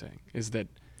what you're saying, is that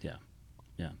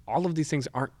all of these things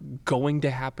aren't going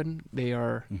to happen. They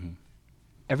are,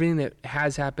 everything that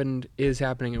has happened, is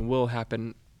happening, and will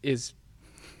happen is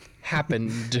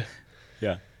happened.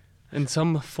 Yeah. In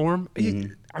some form.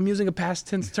 I'm using a past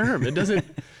tense term. It doesn't,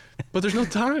 but there's no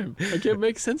time. I can't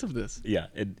make sense of this. Yeah,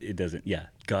 it doesn't. Yeah.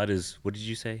 God is, what did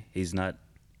you say? He's not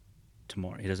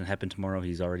tomorrow. He doesn't happen tomorrow.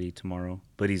 He's already tomorrow.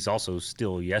 But he's also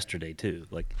still yesterday too.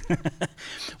 Like,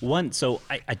 so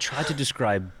I tried to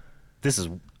describe, this is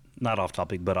not off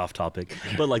topic, but off topic,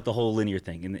 but like the whole linear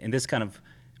thing. And this kind of,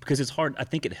 because it's hard, I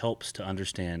think it helps to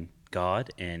understand God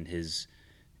and his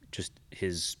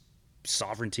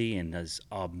sovereignty and his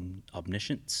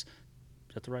omniscience.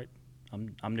 Is that the right?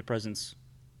 Omnipresence.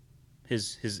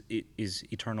 His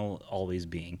eternal always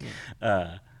being.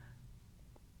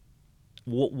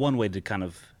 One way to kind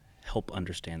of help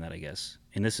understand that, I guess,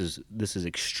 and this is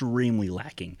extremely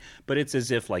lacking, but it's as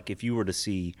if, like, if you were to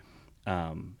see,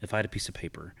 if I had a piece of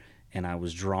paper and I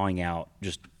was drawing out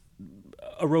just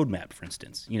a roadmap, for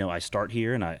instance, I start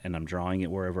here and I'm drawing it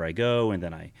wherever I go, and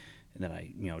then I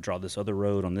draw this other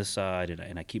road on this side,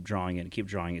 and I keep drawing it and keep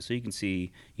drawing it, so you can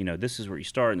see, this is where you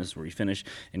start and this is where you finish,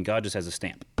 and God just has a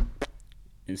stamp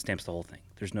and stamps the whole thing.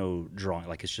 There's no drawing,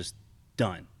 like, it's just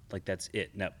done. Like, that's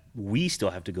it. Now, we still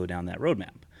have to go down that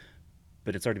roadmap.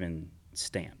 but it's already been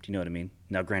stamped. You know what I mean?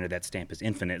 Now, granted, that stamp is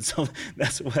infinite, so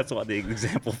that's why the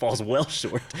example falls well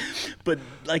short. But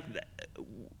like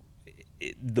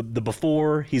the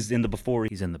before, he's in the before,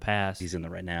 he's in the past, he's in the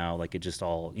right now. Like it just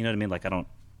all, you know what I mean? Like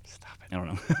Stop it. I don't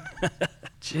know.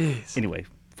 Jeez. Anyway,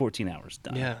 14 hours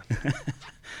done. Yeah.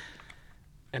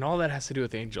 And all that has to do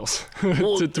with angels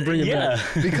Well, to bring it yeah.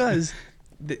 back, because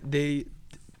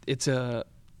it's a,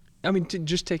 I mean,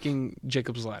 just taking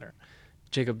Jacob's ladder,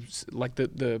 Jacob's like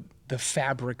the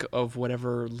fabric of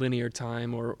whatever linear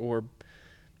time or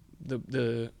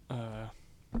the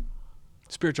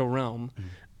spiritual realm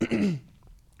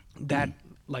that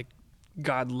like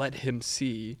God let him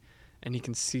see, and he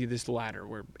can see this ladder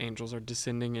where angels are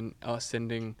descending and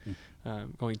ascending,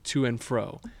 going to and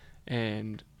fro,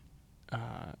 and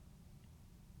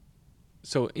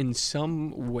so in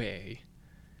some way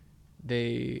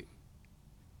they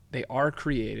are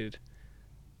created,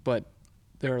 but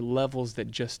there are levels that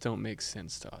just don't make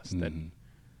sense to us, that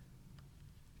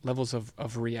levels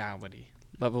of reality,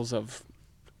 levels of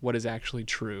what is actually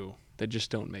true that just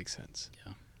don't make sense.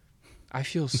 Yeah. I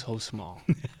feel so small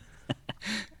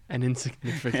and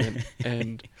insignificant,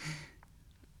 and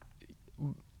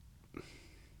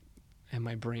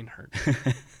my brain hurts.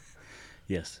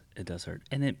 Yes, it does hurt.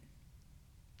 And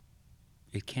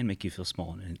it can make you feel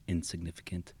small and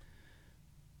insignificant.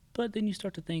 But then you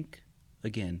start to think,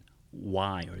 again,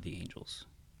 why are the angels?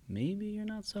 Maybe you're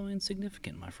not so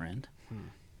insignificant, my friend.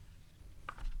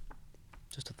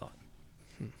 Just a thought.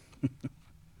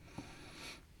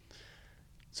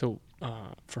 So,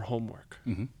 for homework,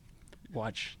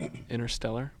 watch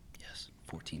Interstellar. Yes,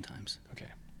 14 times. Okay.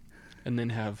 And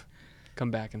then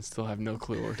come back and still have no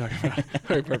clue what we're talking about.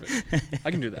 All right, perfect.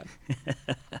 I can do that.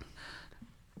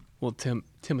 Well,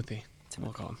 Timothy,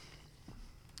 we'll call him,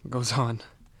 goes on.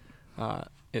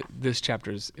 This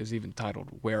chapter is even titled,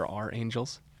 Where Are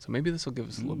Angels? So maybe this will give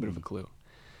us a little bit of a clue.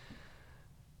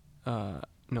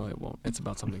 No, it won't. It's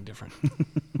about something different.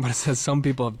 But it says some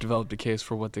people have developed a case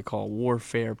for what they call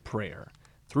warfare prayer,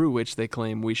 through which they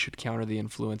claim we should counter the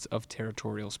influence of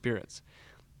territorial spirits.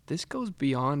 This goes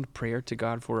beyond prayer to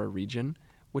God for a region,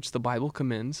 which the Bible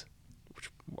commends,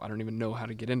 which I don't even know how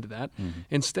to get into that.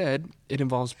 Instead, it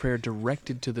involves prayer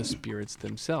directed to the spirits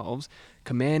themselves,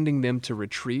 commanding them to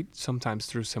retreat, sometimes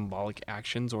through symbolic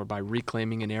actions or by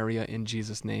reclaiming an area in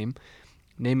Jesus' name.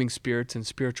 Naming spirits and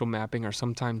spiritual mapping are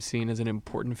sometimes seen as an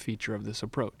important feature of this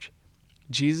approach.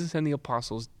 Jesus and the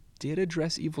apostles did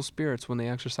address evil spirits when they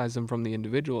exorcised them from the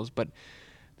individuals, but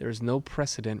there is no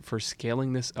precedent for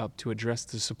scaling this up to address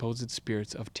the supposed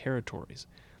spirits of territories.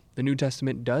 The New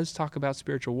Testament does talk about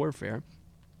spiritual warfare,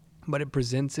 but it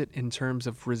presents it in terms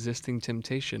of resisting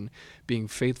temptation, being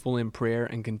faithful in prayer,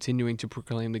 and continuing to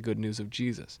proclaim the good news of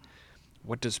Jesus.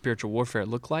 What does spiritual warfare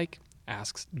look like?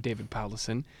 Asks David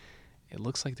Powlison. It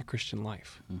looks like the Christian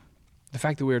life. The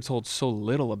fact that we are told so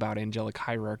little about angelic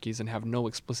hierarchies and have no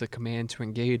explicit command to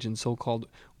engage in so-called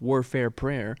warfare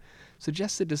prayer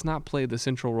suggests it does not play the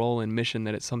central role in mission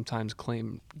that it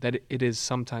is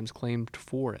sometimes claimed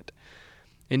for it.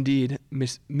 Indeed,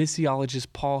 missiologist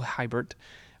Paul Hibert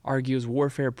argues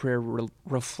warfare prayer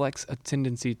reflects a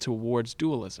tendency towards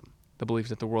dualism, the belief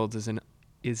that the world is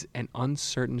an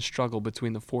uncertain struggle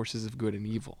between the forces of good and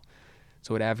evil.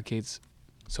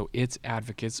 So its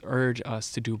advocates urge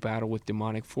us to do battle with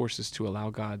demonic forces to allow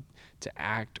God to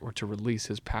act or to release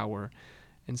his power,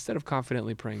 instead of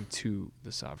confidently praying to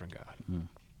the sovereign God.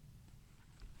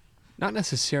 Not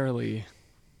necessarily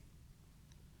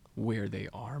where they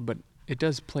are, but it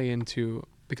does play into,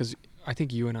 because I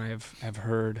think you and I have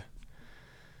heard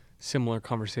similar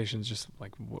conversations, just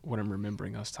like what I'm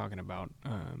remembering us talking about,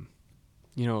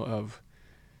 of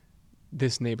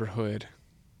this neighborhood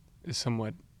is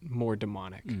somewhat more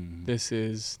demonic. This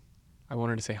is, I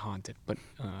wanted to say haunted, but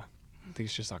I think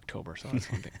it's just October, so that's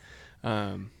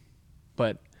haunting.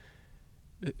 But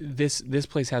this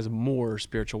place has more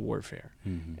spiritual warfare.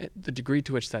 The degree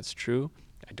to which that's true,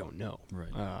 I don't know.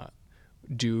 Right.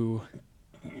 Do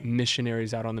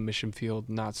missionaries out on the mission field,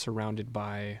 not surrounded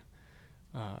by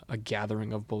a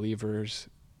gathering of believers,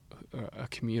 a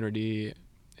community,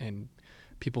 and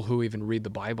people who even read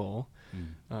the Bible,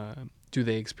 do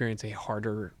they experience a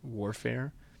harder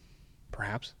warfare?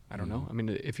 Perhaps. I don't know. I mean,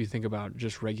 if you think about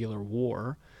just regular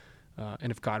war,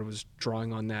 and if God was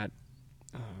drawing on that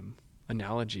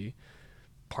analogy,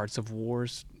 parts of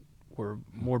wars were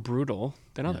more brutal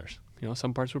than others.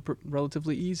 Some parts were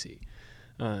relatively easy,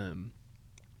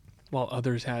 while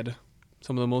others had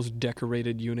some of the most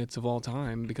decorated units of all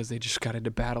time because they just got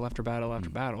into battle after battle after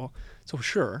battle. So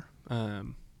sure,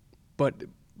 but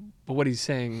what he's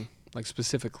saying, like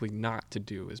specifically not to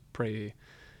do, is pray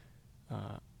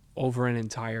over an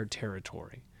entire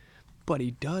territory. But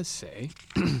he does say,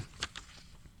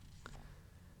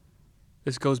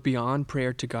 this goes beyond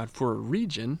prayer to God for a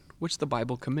region, which the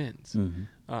Bible commends.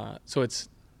 Mm-hmm. So it's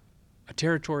a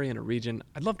territory and a region.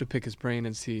 I'd love to pick his brain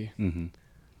and see,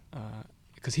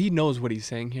 because he knows what he's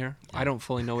saying here. Yeah. I don't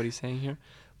fully know what he's saying here,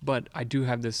 but I do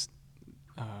have this,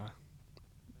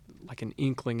 like an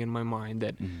inkling in my mind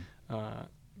that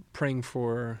praying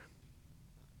for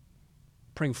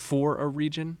a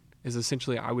region is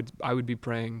essentially, I would be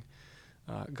praying,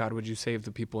 God, would you save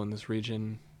the people in this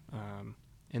region,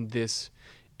 in this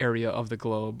area of the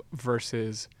globe,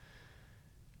 versus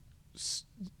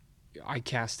I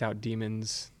cast out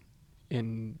demons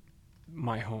in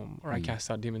my home, or I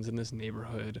cast out demons in this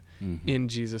neighborhood in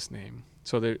Jesus' name.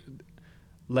 So they're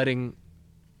letting,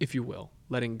 if you will,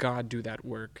 letting God do that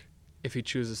work if he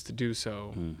chooses to do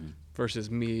so,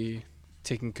 versus me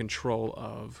taking control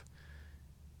of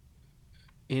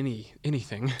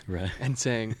anything Right. and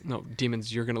saying, no,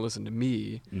 demons, you're going to listen to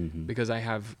me because I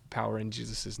have power in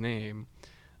Jesus' name.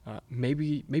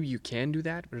 Maybe you can do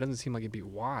that, but it doesn't seem like it'd be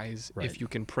wise Right. if you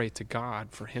can pray to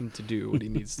God for him to do what he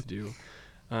needs to do.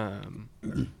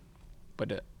 But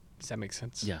does that make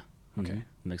sense? Yeah. Okay.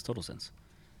 It makes total sense.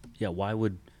 Yeah. Why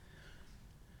would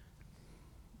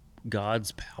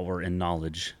God's power and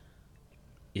knowledge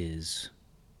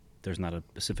there's not a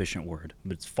sufficient word,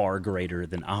 but it's far greater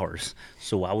than ours.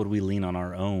 So why would we lean on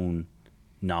our own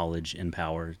knowledge and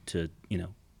power to,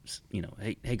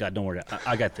 hey God, don't worry,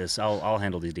 I got this. I'll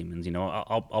handle these demons.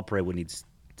 I'll pray what needs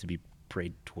to be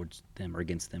prayed towards them or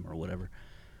against them or whatever.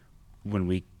 When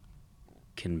we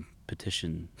can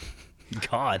petition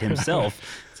God himself,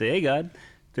 say, hey God,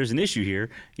 there's an issue here.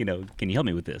 Can you help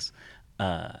me with this?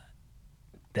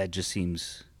 That just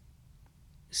seems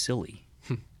silly,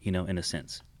 in a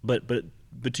sense. But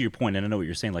to your point, and I know what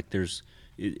you're saying, like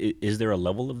is there a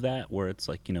level of that where it's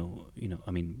like,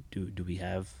 I mean, do we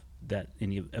have that,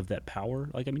 any of that power?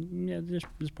 Like, I mean, yeah,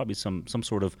 there's probably some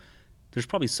sort of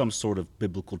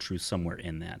biblical truth somewhere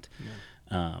in that.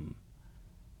 Yeah.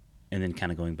 And then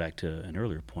kind of going back to an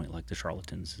earlier point, like the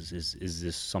charlatans, is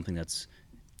this something that's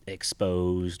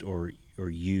exposed or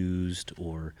used,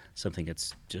 or something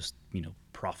that's just,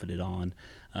 profited on?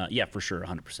 Yeah, for sure,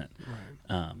 100%.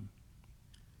 Right.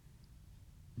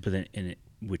 But then,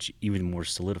 which even more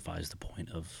solidifies the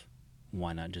point of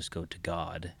why not just go to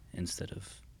God instead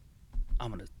of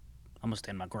I'm gonna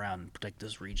stand my ground and protect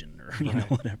this region, or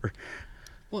whatever.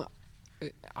 Well,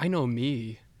 I know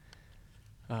me.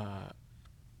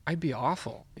 I'd be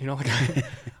awful, like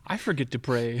I forget to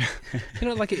pray.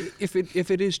 Like if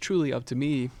it is truly up to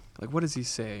me, like what does he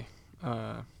say?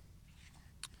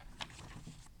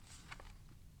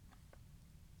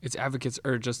 Its advocates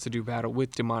urge us to do battle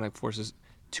with demonic forces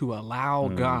to allow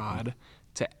God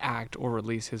to act or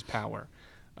release his power.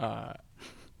 Well,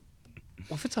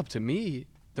 if it's up to me,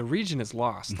 the region is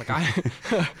lost. Like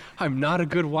I'm not a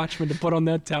good watchman to put on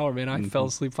that tower, man. I fell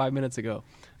asleep 5 minutes ago.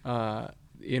 The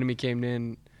enemy came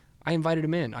in. I invited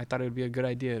him in. I thought it would be a good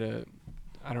idea to,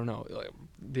 I don't know.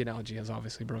 The analogy has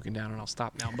obviously broken down, and I'll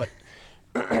stop now. But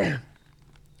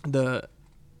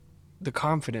the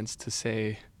confidence to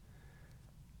say,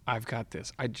 I've got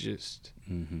this. I just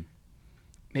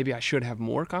maybe I should have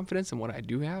more confidence in what I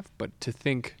do have, but to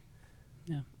think,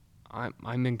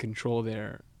 I'm in control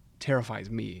there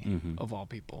terrifies me, of all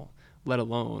people. Let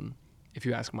alone if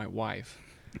you ask my wife,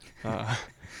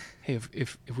 hey,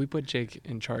 if we put Jake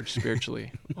in charge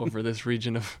spiritually over this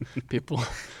region of people,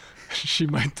 she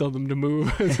might tell them to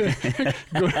move, go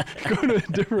to a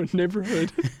different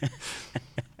neighborhood.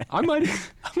 I might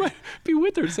be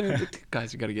with her saying,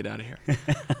 guys, you got to get out of here.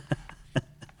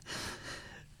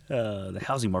 The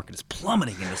housing market is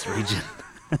plummeting in this region.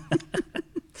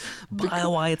 Buy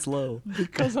why it's low.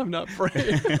 Because I'm not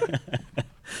praying.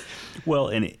 Well,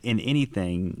 in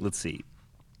anything, let's see.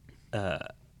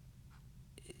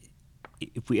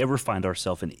 If we ever find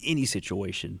ourselves in any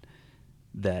situation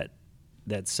that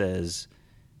says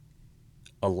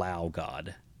allow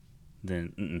God,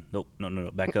 then nope,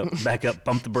 no, back up,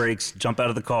 pump the brakes, jump out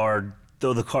of the car,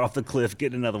 throw the car off the cliff,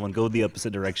 get another one, go the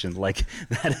opposite direction. Like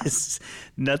that is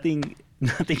nothing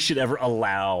should ever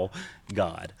allow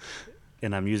God.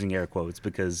 And I'm using air quotes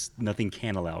because nothing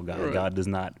can allow God. Right. God is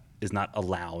not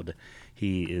allowed.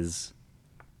 He is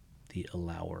the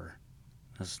allower.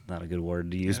 That's not a good word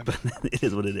to use, but it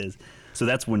is what it is. So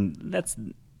that's red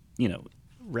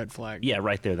flag. Yeah,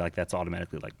 right there. Like that's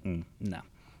automatically like, nah,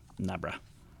 bruh.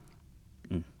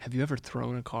 Have you ever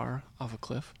thrown a car off a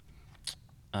cliff?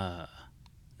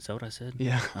 Is that what I said?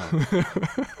 Yeah.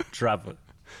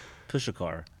 Push a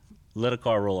car. let a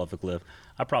car roll off a cliff.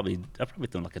 I probably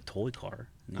thrown like a toy car.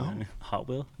 You know what I Oh. mean? Hot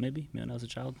Wheel, maybe when I was a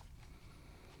child.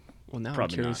 Well, now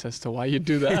Probably I'm curious not. as to why you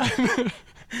do that.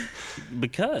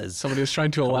 Because Somebody was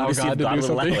trying to I allow wanted to see God if to do would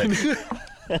allow something.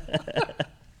 it.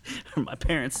 My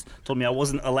parents told me I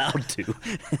wasn't allowed to.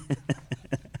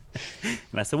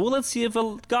 And I said, well, let's see if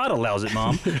God allows it,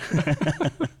 Mom.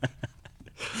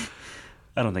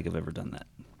 I don't think I've ever done that.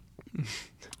 I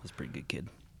was a pretty good kid.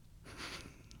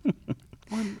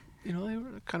 Well, you know, they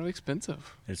were kind of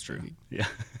expensive. It's true. You Yeah.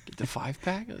 get the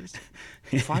 5-pack. It was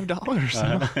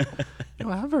 $5. You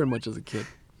don't have very much as a kid.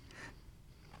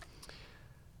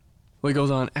 Well, he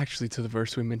goes on actually to the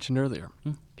verse we mentioned earlier.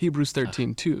 Hebrews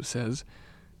 13:2 says,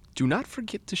 "Do not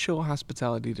forget to show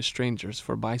hospitality to strangers,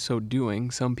 for by so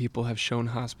doing, some people have shown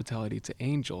hospitality to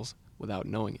angels without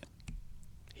knowing it."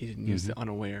 He didn't use the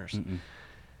unawares.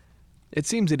 It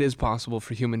seems it is possible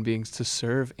for human beings to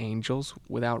serve angels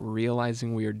without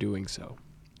realizing we are doing so.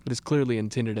 It is clearly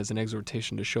intended as an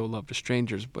exhortation to show love to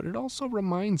strangers, but it also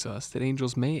reminds us that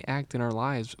angels may act in our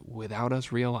lives without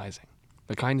us realizing.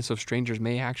 The kindness of strangers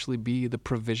may actually be the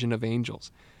provision of angels.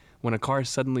 When a car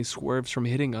suddenly swerves from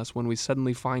hitting us, when we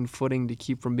suddenly find footing to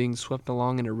keep from being swept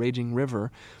along in a raging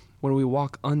river, when we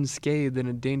walk unscathed in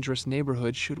a dangerous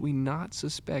neighborhood, should we not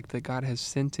suspect that God has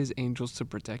sent his angels to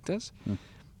protect us?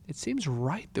 It seems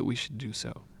right that we should do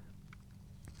so.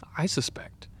 I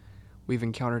suspect we've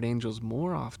encountered angels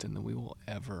more often than we will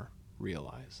ever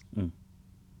realize.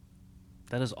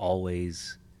 That has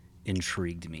always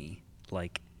intrigued me.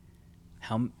 Like,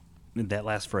 how that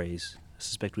last phrase, I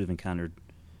suspect we've encountered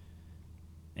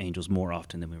angels more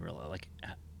often than we realize. Like,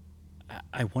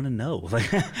 I want to know. Like,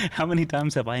 how many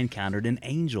times have I encountered an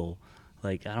angel?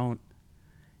 Like, I don't,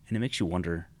 and it makes you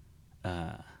wonder,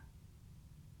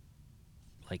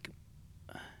 like,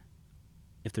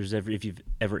 if you've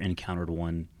ever encountered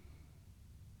one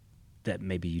that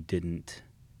maybe you didn't,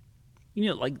 you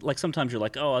know, like sometimes you're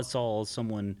like, oh, I saw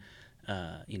someone,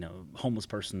 homeless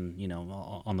person,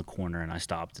 on the corner, and I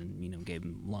stopped and, gave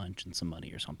him lunch and some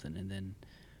money or something. And then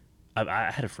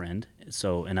I had a friend.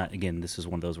 So, and again, this is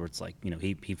one of those where it's like,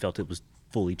 he felt it was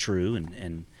fully true.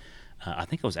 And I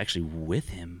think I was actually with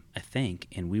him,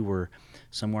 and we were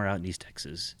somewhere out in East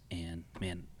Texas. And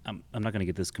man, I'm not going to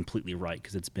get this completely right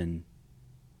because it's been,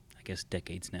 I guess,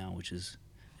 decades now, which is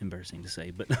embarrassing to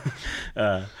say, but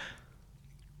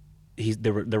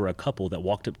there were a couple that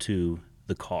walked up to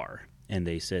the car and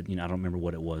they said, I don't remember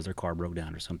what it was. Their car broke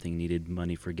down or something, needed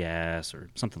money for gas or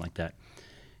something like that.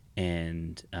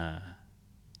 And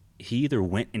he either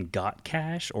went and got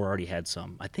cash or already had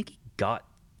some. I think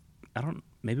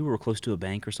maybe we were close to a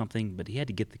bank or something, but he had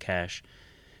to get the cash,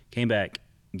 came back,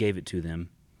 gave it to them,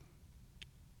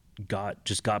 got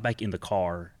back in the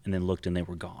car and then looked and they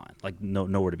were gone. Like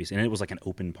nowhere to be seen. And it was like an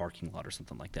open parking lot or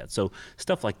something like that. So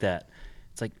stuff like that.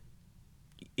 It's like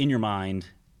in your mind,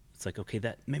 it's like, okay,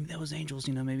 maybe that was angels,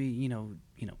 maybe,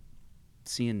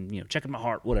 seeing, checking my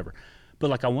heart, whatever.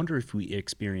 But like, I wonder if we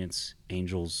experience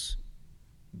angels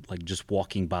like just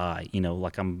walking by,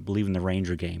 like I'm leaving the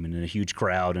Ranger game and in a huge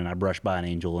crowd and I brush by an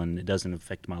angel and it doesn't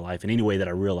affect my life in any way that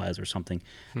I realize or something.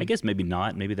 I guess maybe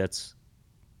not. Maybe that's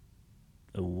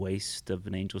a waste of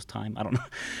an angel's time. I don't know.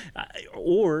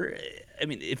 Or, I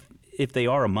mean, if they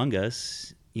are among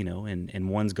us, and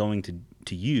one's going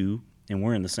to you and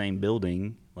we're in the same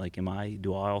building, like,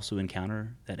 do I also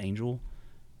encounter that angel?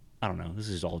 I don't know. This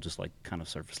is all just like kind of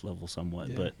surface level somewhat,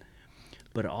 Yeah.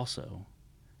 but it also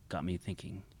got me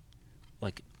thinking,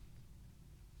 like,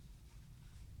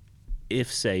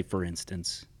 if, say, for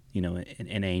instance,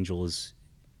 an angel is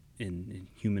in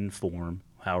human form,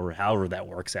 however that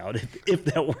works out, if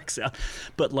that works out,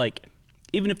 but like,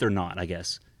 even if they're not, I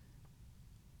guess,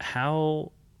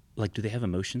 how, like, do they have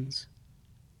emotions?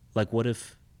 Like, what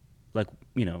if, like,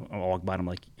 I'll walk by them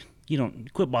like, you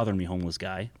don't quit bothering me, homeless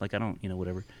guy. Like, I don't,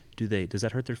 whatever. Does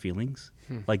that hurt their feelings?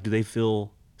 Like, do they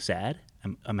feel sad?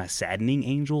 Am I saddening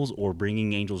angels or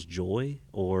bringing angels joy?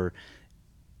 Or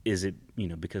is it,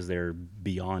 because they're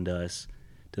beyond us,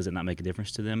 does it not make a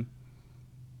difference to them?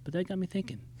 But that got me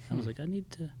thinking. I was like, I need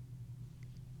to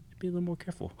be a little more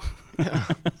careful.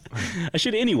 I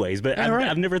should anyways, but Yeah, right.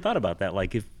 I've never thought about that.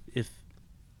 Like,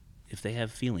 if they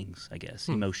have feelings, I guess,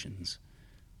 emotions.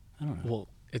 I don't know. Well,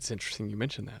 it's interesting you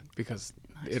mentioned that because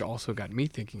it also got me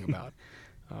thinking about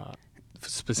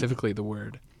specifically the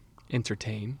word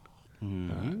entertain.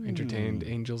 Entertained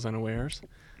angels unawares.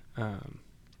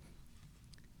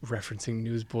 Referencing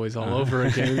Newsboys all over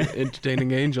again,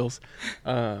 entertaining angels.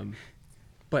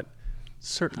 But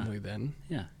certainly then,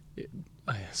 Yeah.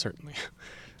 certainly,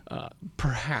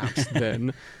 perhaps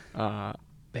then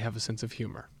they have a sense of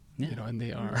humor. Yeah. And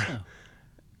they I are guess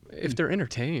so. if they're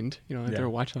entertained, if Yeah. they're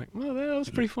watching, like, well, that was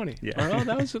pretty funny. Yeah. Or, oh,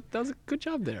 that was a good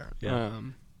job there. Yeah.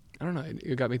 I don't know.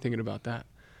 It got me thinking about that.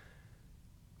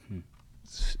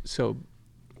 So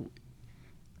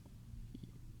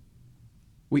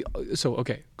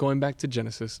okay, going back to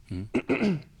Genesis,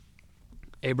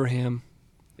 Abraham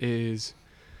is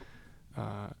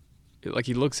like,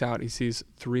 he looks out, he sees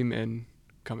three men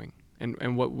coming,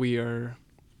 and what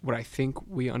I think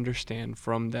we understand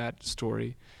from that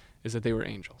story is that they were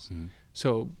angels.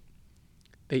 So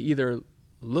they either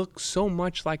look so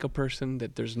much like a person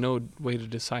that there's no way to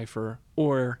decipher,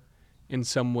 or in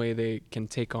some way they can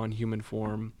take on human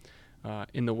form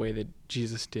in the way that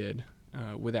Jesus did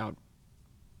without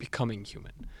becoming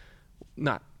human.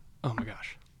 Not, oh my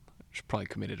gosh, I just probably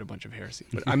committed a bunch of heresy,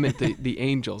 but I meant the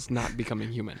angels not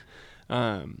becoming human.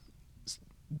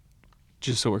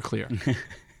 Just so we're clear.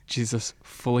 Jesus,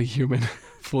 fully human,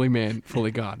 fully man, fully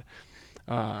God.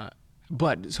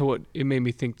 But so it made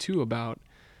me think too about,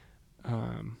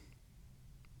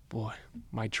 boy,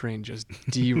 my train just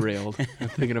derailed. I'm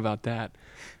thinking about that.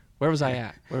 Where was I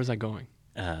at? Where was I going?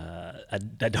 I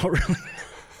don't really.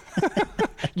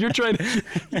 You're trying to.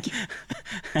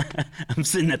 I'm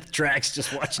sitting at the tracks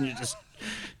just watching you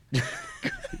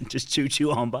just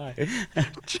choo on by.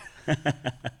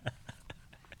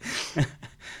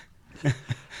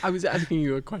 I was asking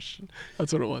you a question.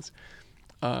 That's what it was.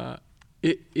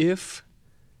 If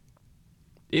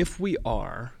we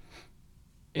are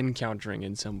encountering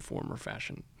in some form or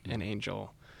fashion an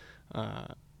angel,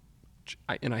 and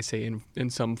I say in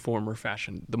some form or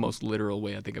fashion, the most literal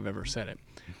way I think I've ever said it,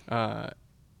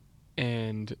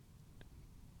 and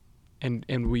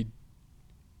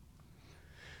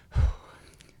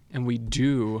we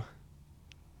do.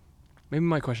 Maybe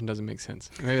my question doesn't make sense.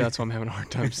 Maybe that's why I'm having a hard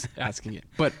time asking it.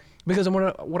 But because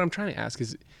what I'm trying to ask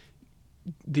is,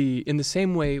 in the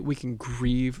same way we can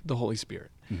grieve the Holy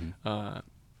Spirit,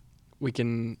 we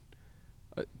can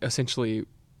essentially,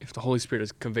 if the Holy Spirit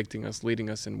is convicting us, leading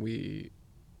us, and we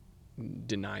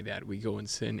deny that, we go and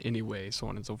sin anyway, so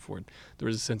on and so forth. There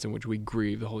is a sense in which we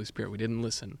grieve the Holy Spirit. We didn't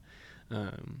listen,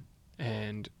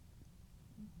 and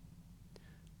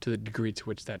to the degree to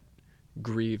which that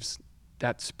grieves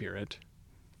that Spirit,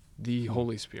 the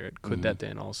Holy Spirit, could that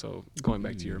then also, going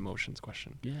back to your emotions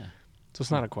question? Yeah. So it's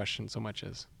not a question so much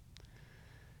as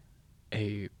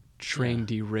a train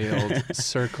derailed,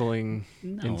 circling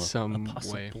in some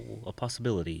way. A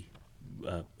possibility,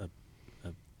 a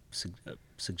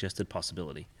suggested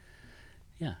possibility.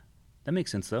 Yeah, that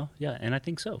makes sense though. Yeah, and I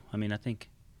think so. I mean, I think.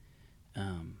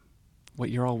 What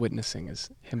you're all witnessing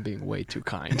is him being way too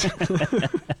kind.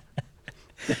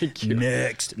 Thank you.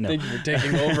 Next. No. Thank you for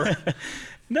taking over.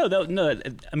 No.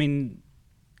 I mean,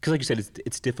 because like you said,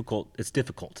 it's difficult. It's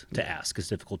difficult to ask. It's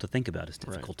difficult to think about. It's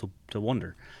difficult to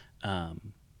wonder.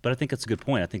 But I think that's a good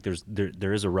point. I think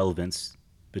there is a relevance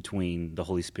between the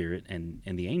Holy Spirit and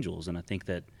the angels, and I think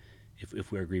that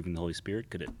if we are grieving the Holy Spirit,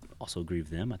 could it also grieve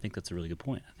them? I think that's a really good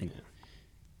point. I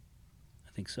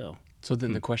think so. So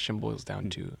then the question boils down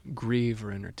to grieve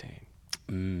or entertain.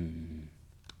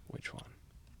 Which one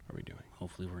are we doing?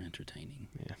 Hopefully we're entertaining.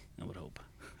 Yeah. I would hope.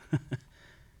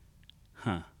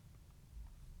 Huh.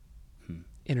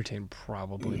 Entertain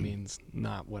probably means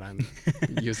not what I'm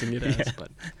using it as,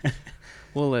 but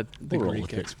we'll let the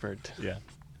Greek expert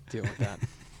deal with that.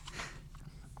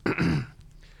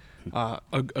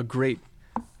 A great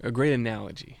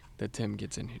analogy that Tim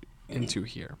gets into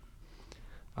here.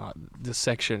 This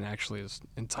section actually is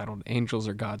entitled "Angels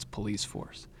Are God's Police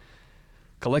Force."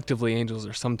 Collectively, angels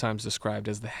are sometimes described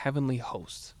as the heavenly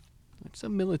hosts. It's a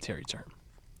military term.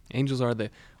 Angels are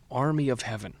the army of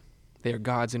heaven. They are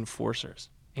God's enforcers.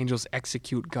 Angels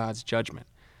execute God's judgment.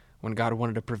 When God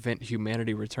wanted to prevent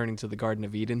humanity returning to the Garden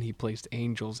of Eden, he placed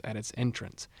angels at its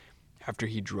entrance. After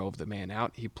he drove the man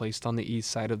out, he placed on the east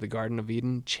side of the Garden of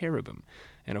Eden cherubim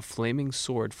and a flaming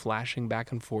sword flashing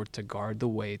back and forth to guard the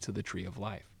way to the tree of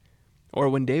life. Or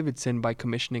when David sinned by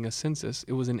commissioning a census,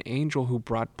 it was an angel who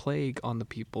brought plague on the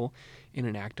people in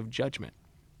an act of judgment.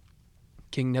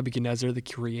 King Nebuchadnezzar, the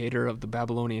creator of the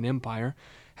Babylonian Empire,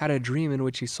 had a dream in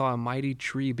which he saw a mighty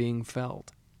tree being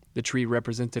felled. The tree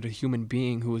represented a human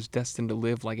being who was destined to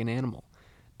live like an animal.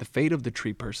 The fate of the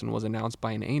tree person was announced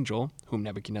by an angel, whom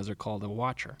Nebuchadnezzar called a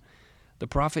watcher. The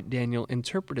prophet Daniel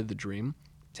interpreted the dream,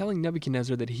 telling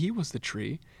Nebuchadnezzar that he was the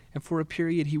tree, and for a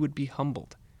period he would be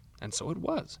humbled. And so it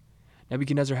was.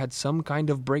 Nebuchadnezzar had some kind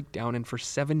of breakdown and for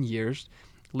 7 years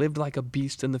lived like a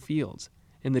beast in the fields.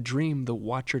 In the dream, the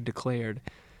watcher declared,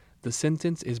 "The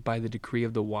sentence is by the decree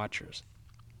of the watchers,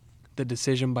 the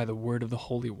decision by the word of the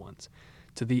holy ones.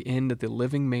 to the end that the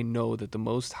living may know that the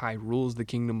Most High rules the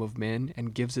kingdom of men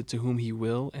and gives it to whom he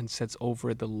will and sets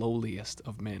over the lowliest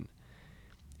of men.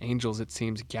 Angels, it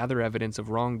seems, gather evidence of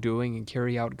wrongdoing and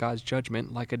carry out God's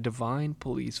judgment like a divine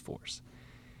police force.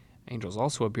 Angels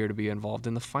also appear to be involved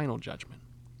in the final judgment.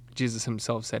 Jesus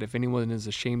himself said, "If anyone is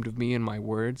ashamed of me and my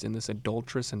words in this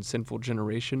adulterous and sinful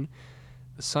generation,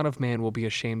 the Son of Man will be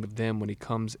ashamed of them when he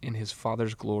comes in his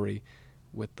Father's glory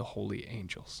with the holy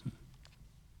angels."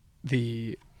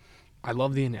 I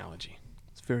love the analogy.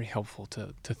 It's very helpful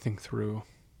to think through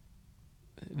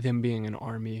them being an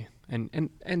army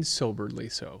and soberly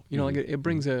so. You know, like it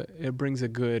brings a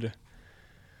good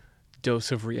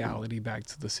dose of reality back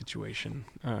to the situation.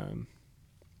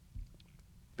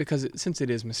 Because since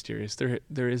it is mysterious,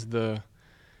 there is the,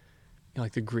 you know,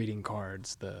 like the greeting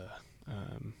cards, the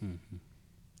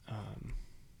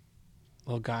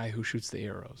little guy who shoots the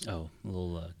arrows. Oh, a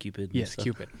little Cupid. Yes,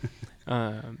 Cupid.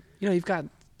 You know, you've got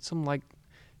some like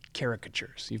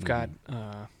caricatures. You've got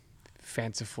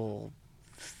fanciful,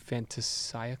 like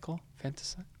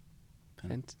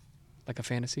a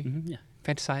fantasy. Yeah,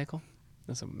 Fantasiacal.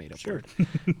 That's a made-up word.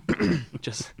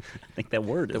 Just I think that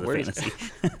word is a fantasy.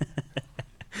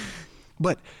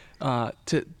 But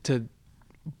to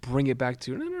bring it back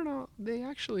to no, they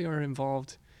actually are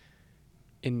involved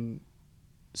in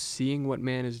seeing what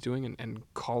man is doing and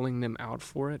calling them out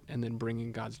for it, and then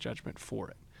bringing God's judgment for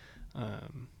it.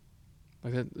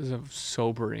 Like that is a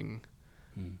sobering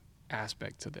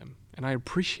aspect to them, and I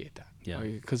appreciate that. Yeah,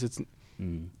 because it's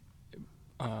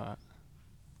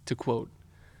to quote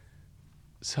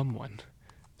someone,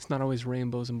 it's not always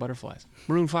rainbows and butterflies.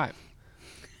 Maroon 5.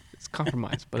 It's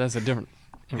compromise, but that's a different.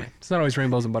 Anyway, it's not always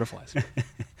rainbows and butterflies.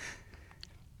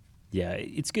 Yeah,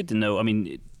 it's good to know. I mean,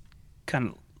 it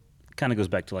kind of goes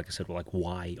back to, like I said, well, like,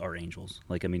 why are angels?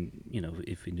 Like, I mean, you know,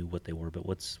 if we knew what they were, but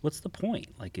what's the point?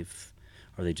 Like,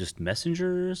 are they just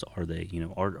messengers? Are they, you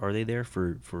know, are they there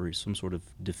for some sort of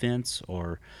defense,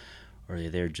 or are they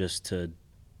there just to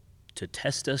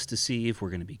test us to see if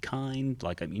we're going to be kind?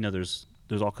 Like, you know, there's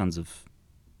all kinds of,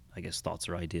 I guess, thoughts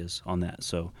or ideas on that.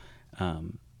 So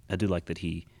I do like that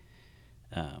he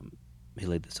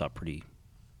laid this out pretty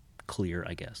clear,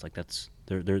 I guess. Like,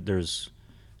 there's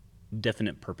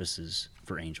definite purposes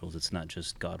for angels. It's not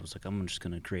just God was like, I'm just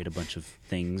going to create a bunch of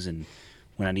things, and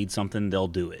when I need something, they'll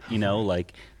do it. You know,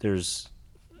 like, there's,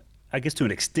 I guess, to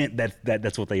an extent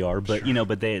that's what they are, but sure. You know,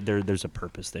 but there's a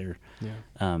purpose there. Yeah.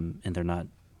 And they're not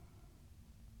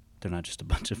just a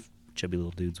bunch of chubby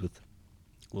little dudes with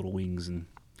little wings and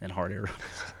hard arrows.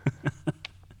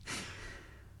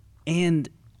 And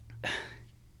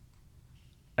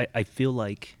I feel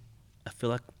like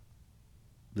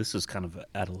this is kind of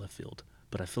out of left field,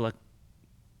 but I feel like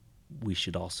we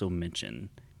should also mention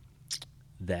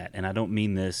that, and I don't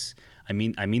mean this. I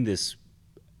mean this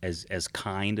as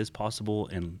kind as possible,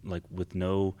 and like with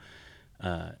no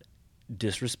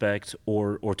disrespect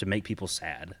or to make people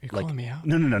sad. You're like, calling me out?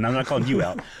 No, I'm not calling you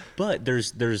out. But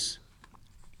there's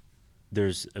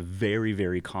a very,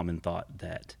 very common thought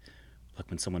that, like,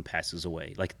 when someone passes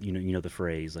away, like, you know the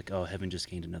phrase, like, oh, heaven just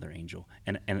gained another angel.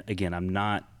 And again, I'm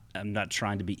not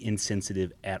trying to be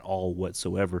insensitive at all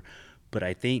whatsoever, but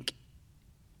I think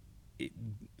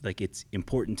it's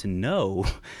important to know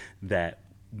that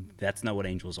that's not what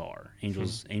angels are.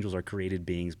 Angels are created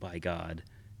beings by God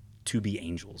to be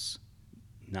angels,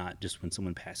 not just when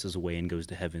someone passes away and goes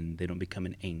to heaven, they don't become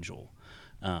an angel.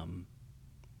 I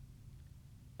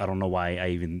don't know why I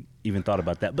even thought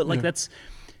about that, but like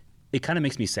it kind of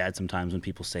makes me sad sometimes when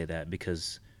people say that,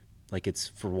 because like, it's,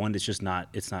 for one, it's not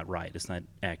right. It's not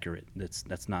accurate.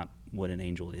 That's not what an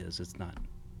angel is. It's not.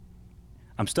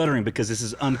 I'm stuttering because this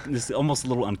is almost a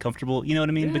little uncomfortable. You know what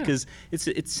I mean? Yeah. Because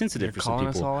it's sensitive for some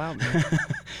people. You're calling us all out, man.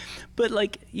 But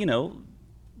like, you know,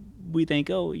 we think,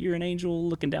 oh, you're an angel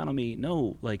looking down on me.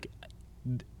 No, like,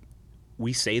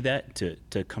 we say that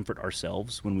to comfort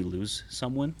ourselves when we lose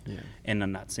someone. Yeah. And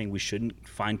I'm not saying we shouldn't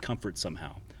find comfort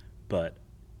somehow, but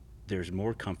there's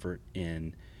more comfort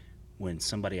in when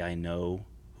somebody I know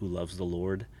who loves the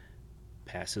Lord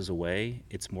passes away.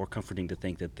 It's more comforting to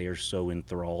think that they're so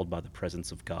enthralled by the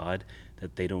presence of God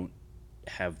that they don't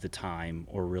have the time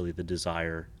or really the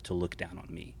desire to look down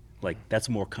on me. Like, that's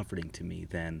more comforting to me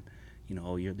than, you know,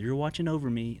 oh, you're watching over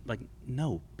me. Like,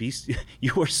 no,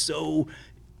 you are so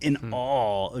in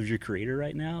awe of your Creator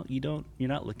right now. You're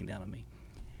not looking down on me,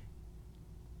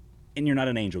 and you're not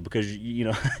an angel, because you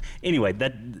know. Anyway,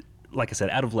 that, like I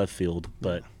said, out of left field,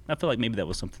 but I feel like maybe that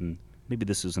was something. Maybe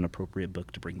this is an appropriate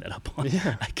book to bring that up on.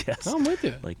 Yeah, I guess. I'm with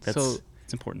you. Like, it's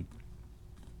important.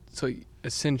 So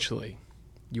essentially,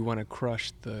 you want to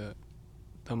crush the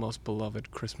the most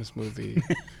beloved Christmas movie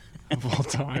of all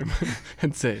time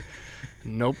and say,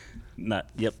 nope. Not.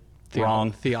 Yep.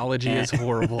 Wrong. Theology is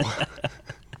horrible.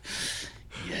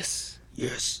 Yes.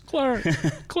 Yes.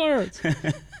 Clarence.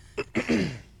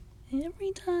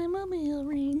 Every time a bell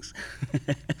rings.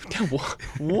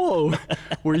 Whoa.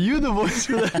 Were you the voice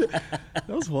for that? That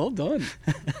was well done.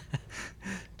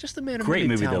 Just a man of Great many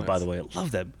movie, talents. though, by the way. I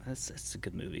love that. That's a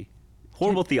good movie.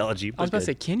 Horrible theology. I was about to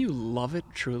good. say, can you love it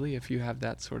truly if you have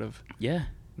that sort of Yeah.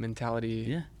 mentality?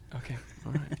 Yeah. Okay.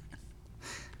 All right.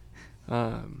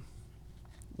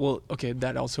 Well, okay,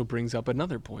 that also brings up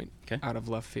another point out of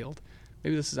left field.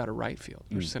 Maybe this is out of right field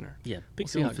or center. Yeah. Big We'll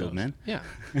see how it field, goes. man. Yeah.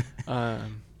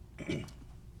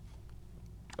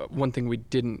 One thing we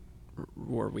didn't,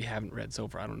 or we haven't read so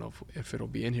far, I don't know if it'll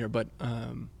be in here, but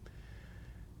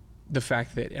the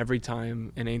fact that every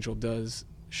time an angel does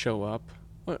show up,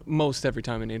 most every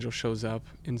time an angel shows up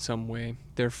in some way,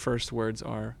 their first words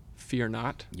are, "Fear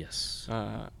not." Yes.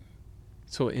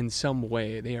 So in some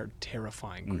way, they are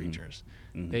terrifying creatures.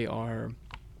 They are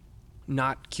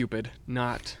not Cupid,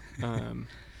 not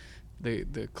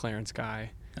the Clarence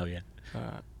guy. Oh, yeah.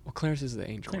 Well, Clarence is the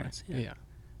angel, Clarence, right? yeah.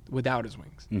 Without his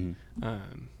wings.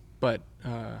 Mm-hmm. But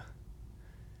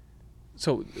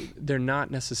so they're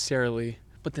not necessarily.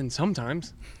 But then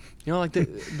sometimes, like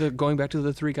the going back to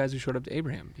the three guys who showed up to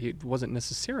Abraham, he wasn't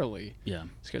necessarily Yeah.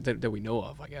 scared that we know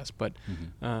of, I guess. But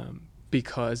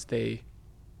because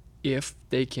if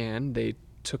they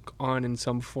took on in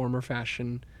some form or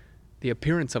fashion the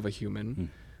appearance of a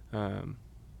human.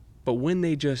 But when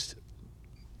they just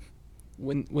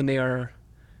when they are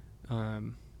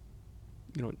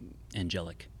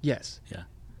Angelic. yes, Yeah.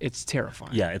 it's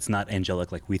terrifying. Yeah, it's not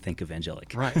angelic like we think of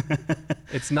angelic. Right.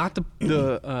 It's not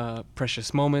the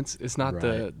precious moments. It's not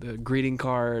the greeting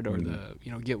card or the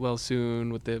get well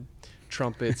soon with the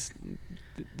trumpets.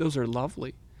 Those are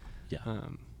lovely. Yeah.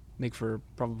 Make for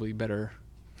probably better.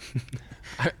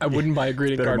 I wouldn't buy a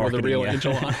greeting Better card with a real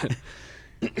marketing, angel on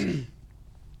it.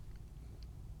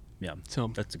 Yeah. So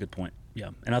That's a good point. Yeah.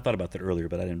 And I thought about that earlier,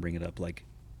 but I didn't bring it up. Like,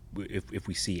 if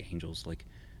we see angels, like,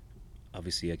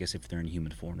 obviously, I guess if they're in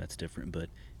human form, that's different. But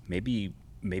maybe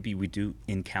we do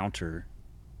encounter,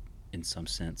 in some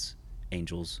sense,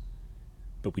 angels,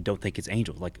 but we don't think it's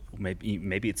angels. Like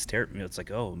maybe it's terrible. It's like,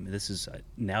 oh, this is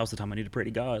now's the time I need to pray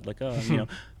to God. Like,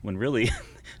 when really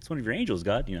it's one of your angels,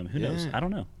 God. Who knows? I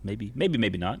don't know. Maybe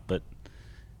not. But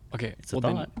okay, it's a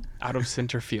then thought. out of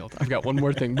center field, I've got one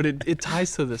more thing, but it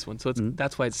ties to this one, so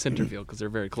that's why it's center field, because they're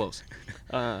very close.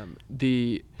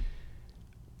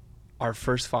 Our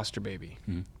first foster baby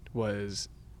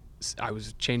I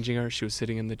was changing her. She was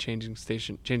sitting in the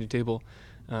changing table,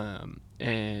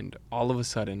 and all of a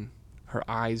sudden, her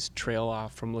eyes trail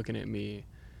off from looking at me,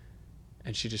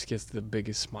 and she just gets the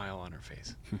biggest smile on her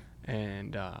face,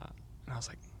 and I was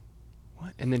like,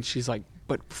 "What?" And then she's like,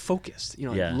 but focused,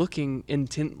 like looking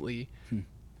intently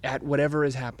at whatever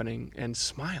is happening and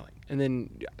smiling. And then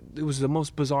it was the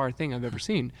most bizarre thing I've ever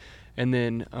seen. And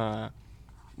then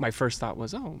my first thought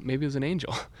was, oh, maybe it was an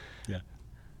angel. Yeah.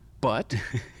 But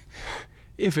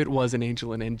if it was an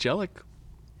angel in angelic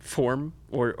form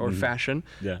or fashion,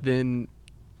 then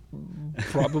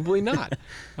probably not.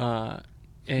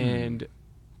 And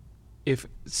if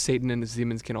Satan and his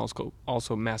demons can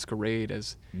also masquerade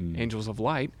as angels of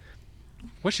light,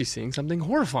 was she seeing something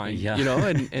horrifying?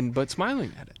 And but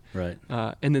smiling at it. Right.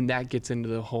 And then that gets into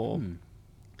the whole,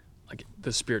 like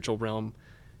the spiritual realm.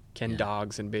 Can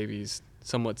dogs and babies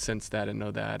somewhat sense that and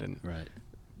know that? And Right.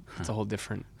 it's a whole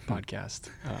different podcast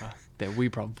that we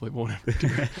probably won't ever do.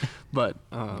 But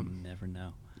You never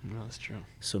know. no, that's true.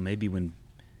 So maybe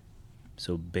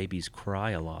so babies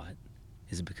cry a lot,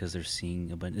 is it because they're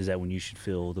seeing a bunch? Is that when you should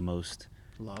feel the most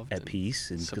Loved at and peace?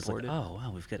 And because like, supported. oh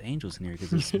wow, we've got angels in here because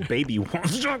this baby won't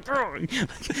stop growing.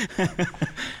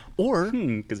 Or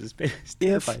Because this baby's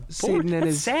if terrified. Satan and That's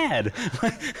his sad.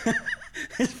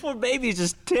 This poor baby's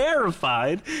just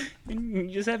terrified, and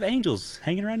you just have angels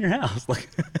hanging around your house. Like,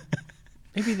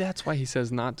 maybe that's why he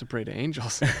says not to pray to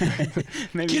angels.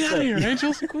 maybe Get it's out of like- here,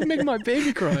 angels! Quit making my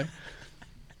baby cry.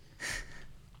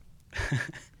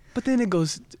 But then it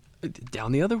goes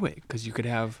down the other way, because you could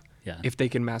have, if they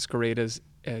can masquerade as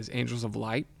angels of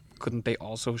light, couldn't they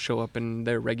also show up in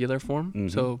their regular form?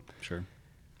 So Sure.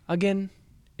 again,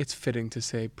 it's fitting to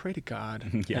say pray to God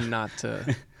and not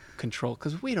to control,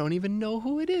 because we don't even know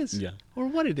who it is or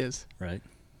what it is Right.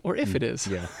 or if it is.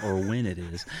 Yeah. Or when it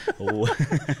is. Oh.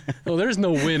 Oh, there's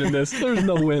no win in this. There's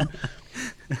no win.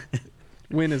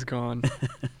 Win is gone.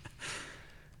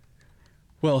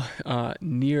 Well,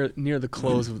 near the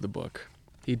close of the book,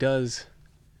 he does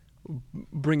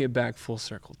bring it back full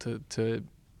circle to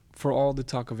for all the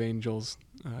talk of angels,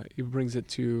 he brings it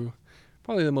to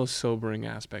probably the most sobering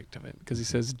aspect of it, because he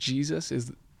says Jesus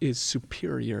is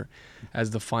superior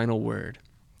as the final word,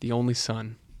 the only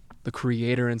Son, the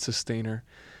creator and sustainer,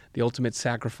 the ultimate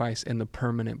sacrifice, and the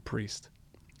permanent priest.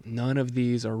 None of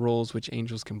these are roles which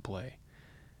angels can play.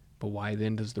 But why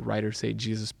then does the writer say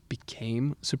Jesus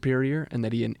became superior and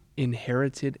that he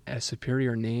inherited a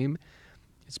superior name?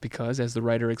 It's because, as the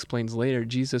writer explains later,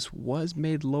 Jesus was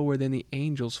made lower than the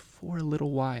angels for a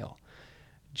little while.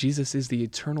 Jesus is the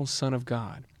eternal Son of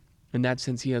God. In that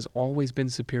sense, he has always been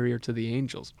superior to the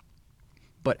angels.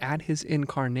 But at his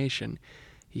incarnation,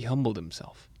 he humbled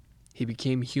himself. He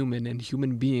became human, and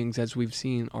human beings, as we've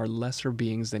seen, are lesser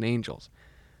beings than angels.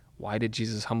 Why did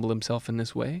Jesus humble himself in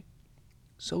this way?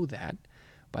 So that,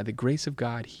 by the grace of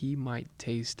God, he might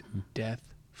taste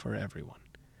death for everyone.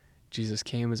 Jesus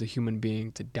came as a human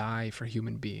being to die for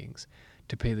human beings,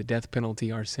 to pay the death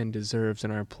penalty our sin deserves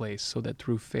in our place, so that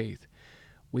through faith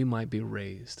we might be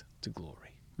raised to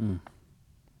glory.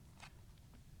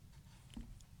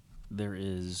 There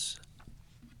is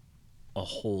a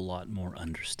whole lot more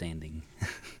understanding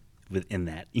within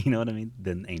that, you know what I mean,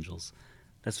 than angels.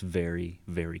 That's very,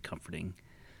 very comforting.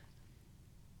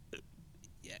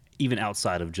 Even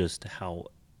outside of just how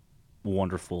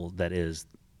wonderful that is,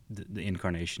 the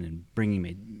incarnation and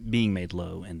being made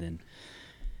low, and then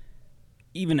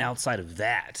even outside of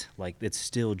that, like, it's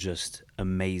still just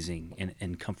amazing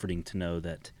and comforting to know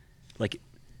that, like,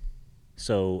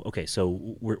 so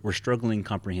we're struggling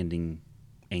comprehending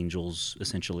angels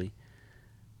essentially,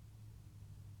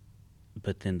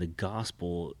 but then the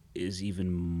gospel is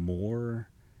even more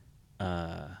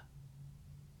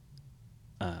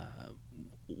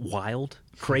wild,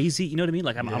 crazy. You know what I mean?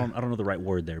 Like, I don't know the right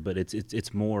word there, but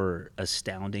it's more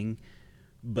astounding,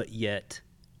 but yet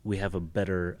we have a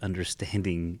better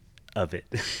understanding of it.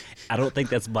 I don't think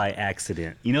that's by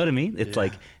accident. You know what I mean? It's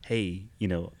like, hey,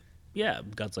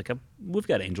 God's like, we've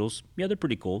got angels. Yeah, they're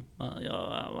pretty cool.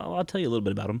 I'll tell you a little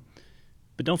bit about them,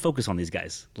 but don't focus on these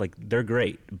guys. Like, they're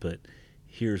great, but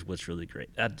here's what's really great.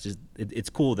 It's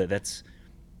cool that's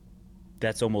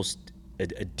almost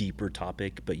a deeper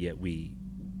topic, but yet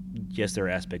yes, there are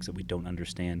aspects that we don't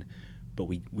understand, but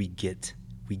we get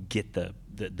the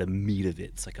meat of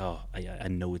it. It's like, oh, I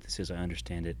know what this is. I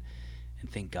understand it,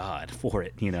 and thank God for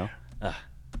it.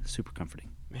 Super comforting.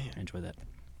 Man, I enjoy that.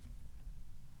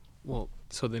 Well,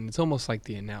 so then it's almost like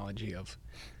the analogy of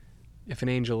if an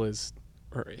angel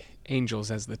or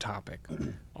angels as the topic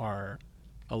are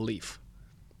a leaf,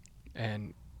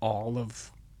 and all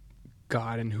of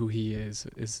God and who he is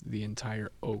the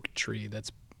entire oak tree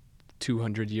that's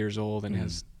 200 years old and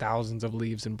has thousands of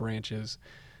leaves and branches.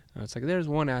 It's like there's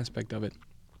one aspect of it,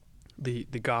 the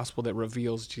gospel that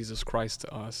reveals Jesus Christ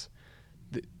to us,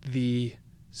 the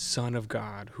Son of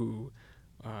God, who,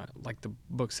 like the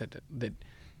book said, that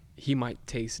he might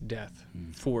taste death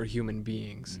for human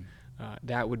beings.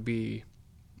 That would be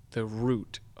the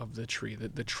root of the tree,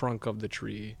 the trunk of the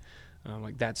tree.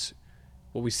 Like, that's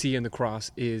what we see in the cross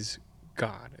is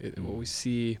God. What we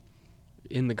see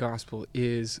in the gospel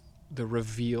is the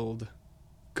revealed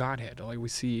Godhead. Like, we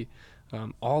see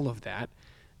all of that,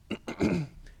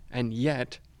 and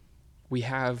yet we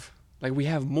have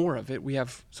more of it. We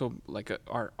have, so like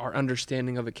our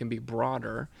understanding of it can be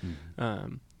broader,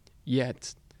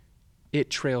 yet it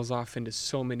trails off into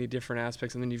so many different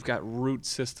aspects, and then you've got root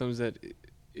systems that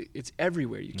it's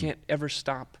everywhere. You can't ever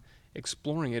stop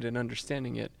exploring it and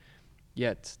understanding it,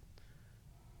 yet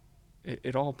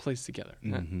it all plays together.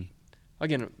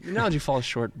 Again, the analogy falls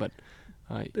short, but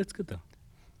That's good though.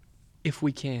 If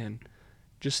we can,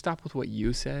 just stop with what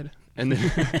you said, and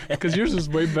then because yours is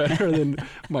way better than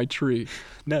my tree.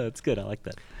 No, that's good. I like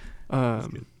that.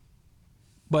 Good.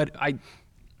 But I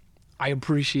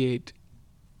appreciate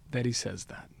that he says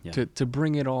that, to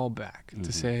bring it all back,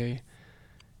 to say,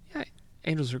 yeah,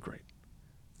 angels are great,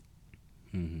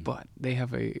 but they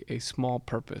have a small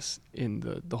purpose in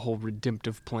the whole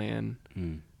redemptive plan.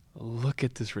 Look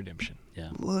at this redemption.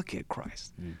 Look at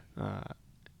Christ.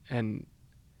 And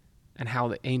how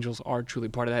the angels are truly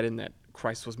part of that, in that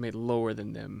Christ was made lower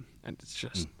than them, and it's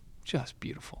just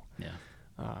beautiful.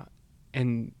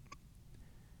 And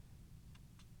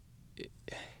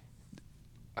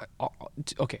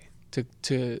okay,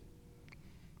 to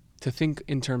think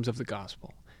in terms of the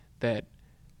gospel, that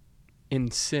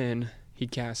in sin he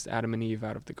cast Adam and Eve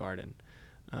out of the garden.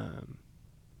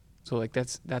 So like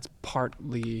that's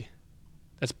partly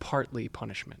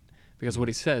punishment, because what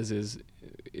he says is,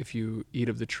 if you eat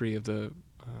of the tree of the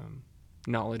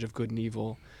knowledge of good and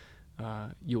evil,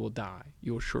 you will die.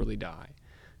 You will surely die.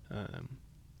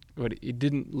 But it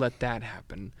didn't let that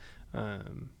happen.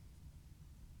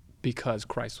 because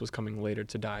Christ was coming later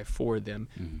to die for them.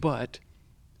 Mhm. But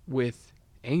with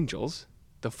angels,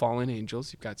 the fallen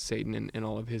angels, you've got Satan and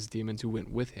all of his demons who went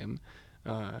with him.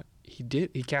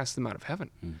 He cast them out of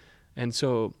heaven. Mm. And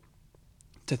so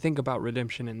to think about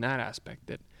redemption in that aspect,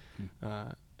 that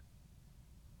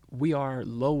we are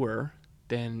lower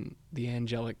than the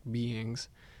angelic beings.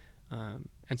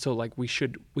 And so like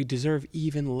we deserve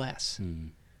even less.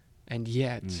 Mm. And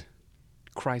yet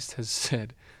Christ has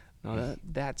said, no,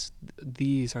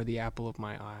 these are the apple of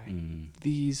my eye. Mm.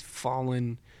 These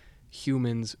fallen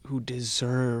humans who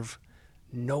deserve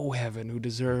no heaven, who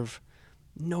deserve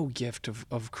no gift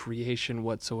of creation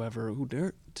whatsoever,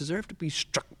 who deserve to be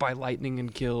struck by lightning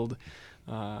and killed.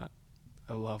 I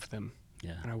love them.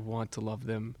 Yeah. And I want to love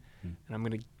them. Mm. And I'm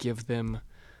going to give them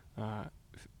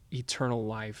eternal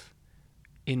life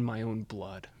in my own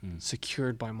blood,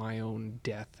 secured by my own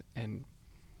death. And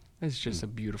it's just a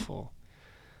beautiful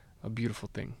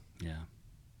thing. Yeah.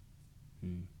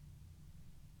 Mm.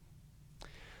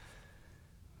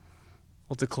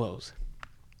 Well, to close,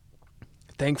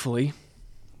 thankfully,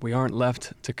 we aren't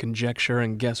left to conjecture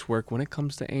and guesswork when it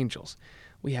comes to angels.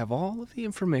 We have all of the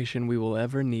information we will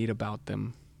ever need about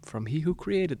them from He who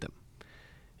created them.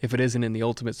 If it isn't in the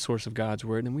ultimate source of God's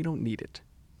Word, then we don't need it.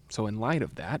 So in light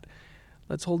of that,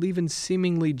 let's hold even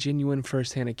seemingly genuine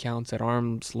first-hand accounts at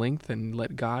arm's length and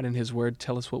let God and His Word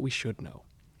tell us what we should know.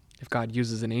 If God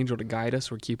uses an angel to guide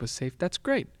us or keep us safe, that's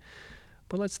great.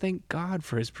 But let's thank God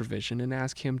for His provision and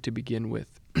ask Him to begin with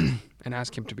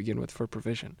for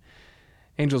provision.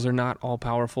 Angels are not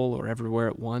all-powerful or everywhere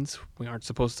at once. We aren't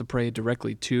supposed to pray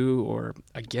directly to or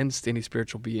against any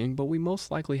spiritual being, but we most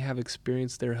likely have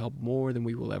experienced their help more than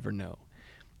we will ever know.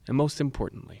 And most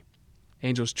importantly,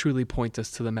 angels truly point us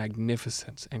to the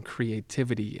magnificence and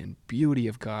creativity and beauty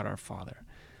of God our Father.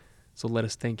 So let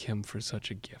us thank Him for such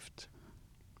a gift.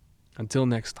 Until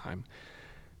next time,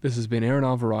 this has been Aaron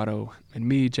Alvarado and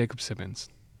me, Jacob Simmons,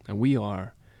 and we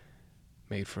are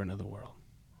made for another world.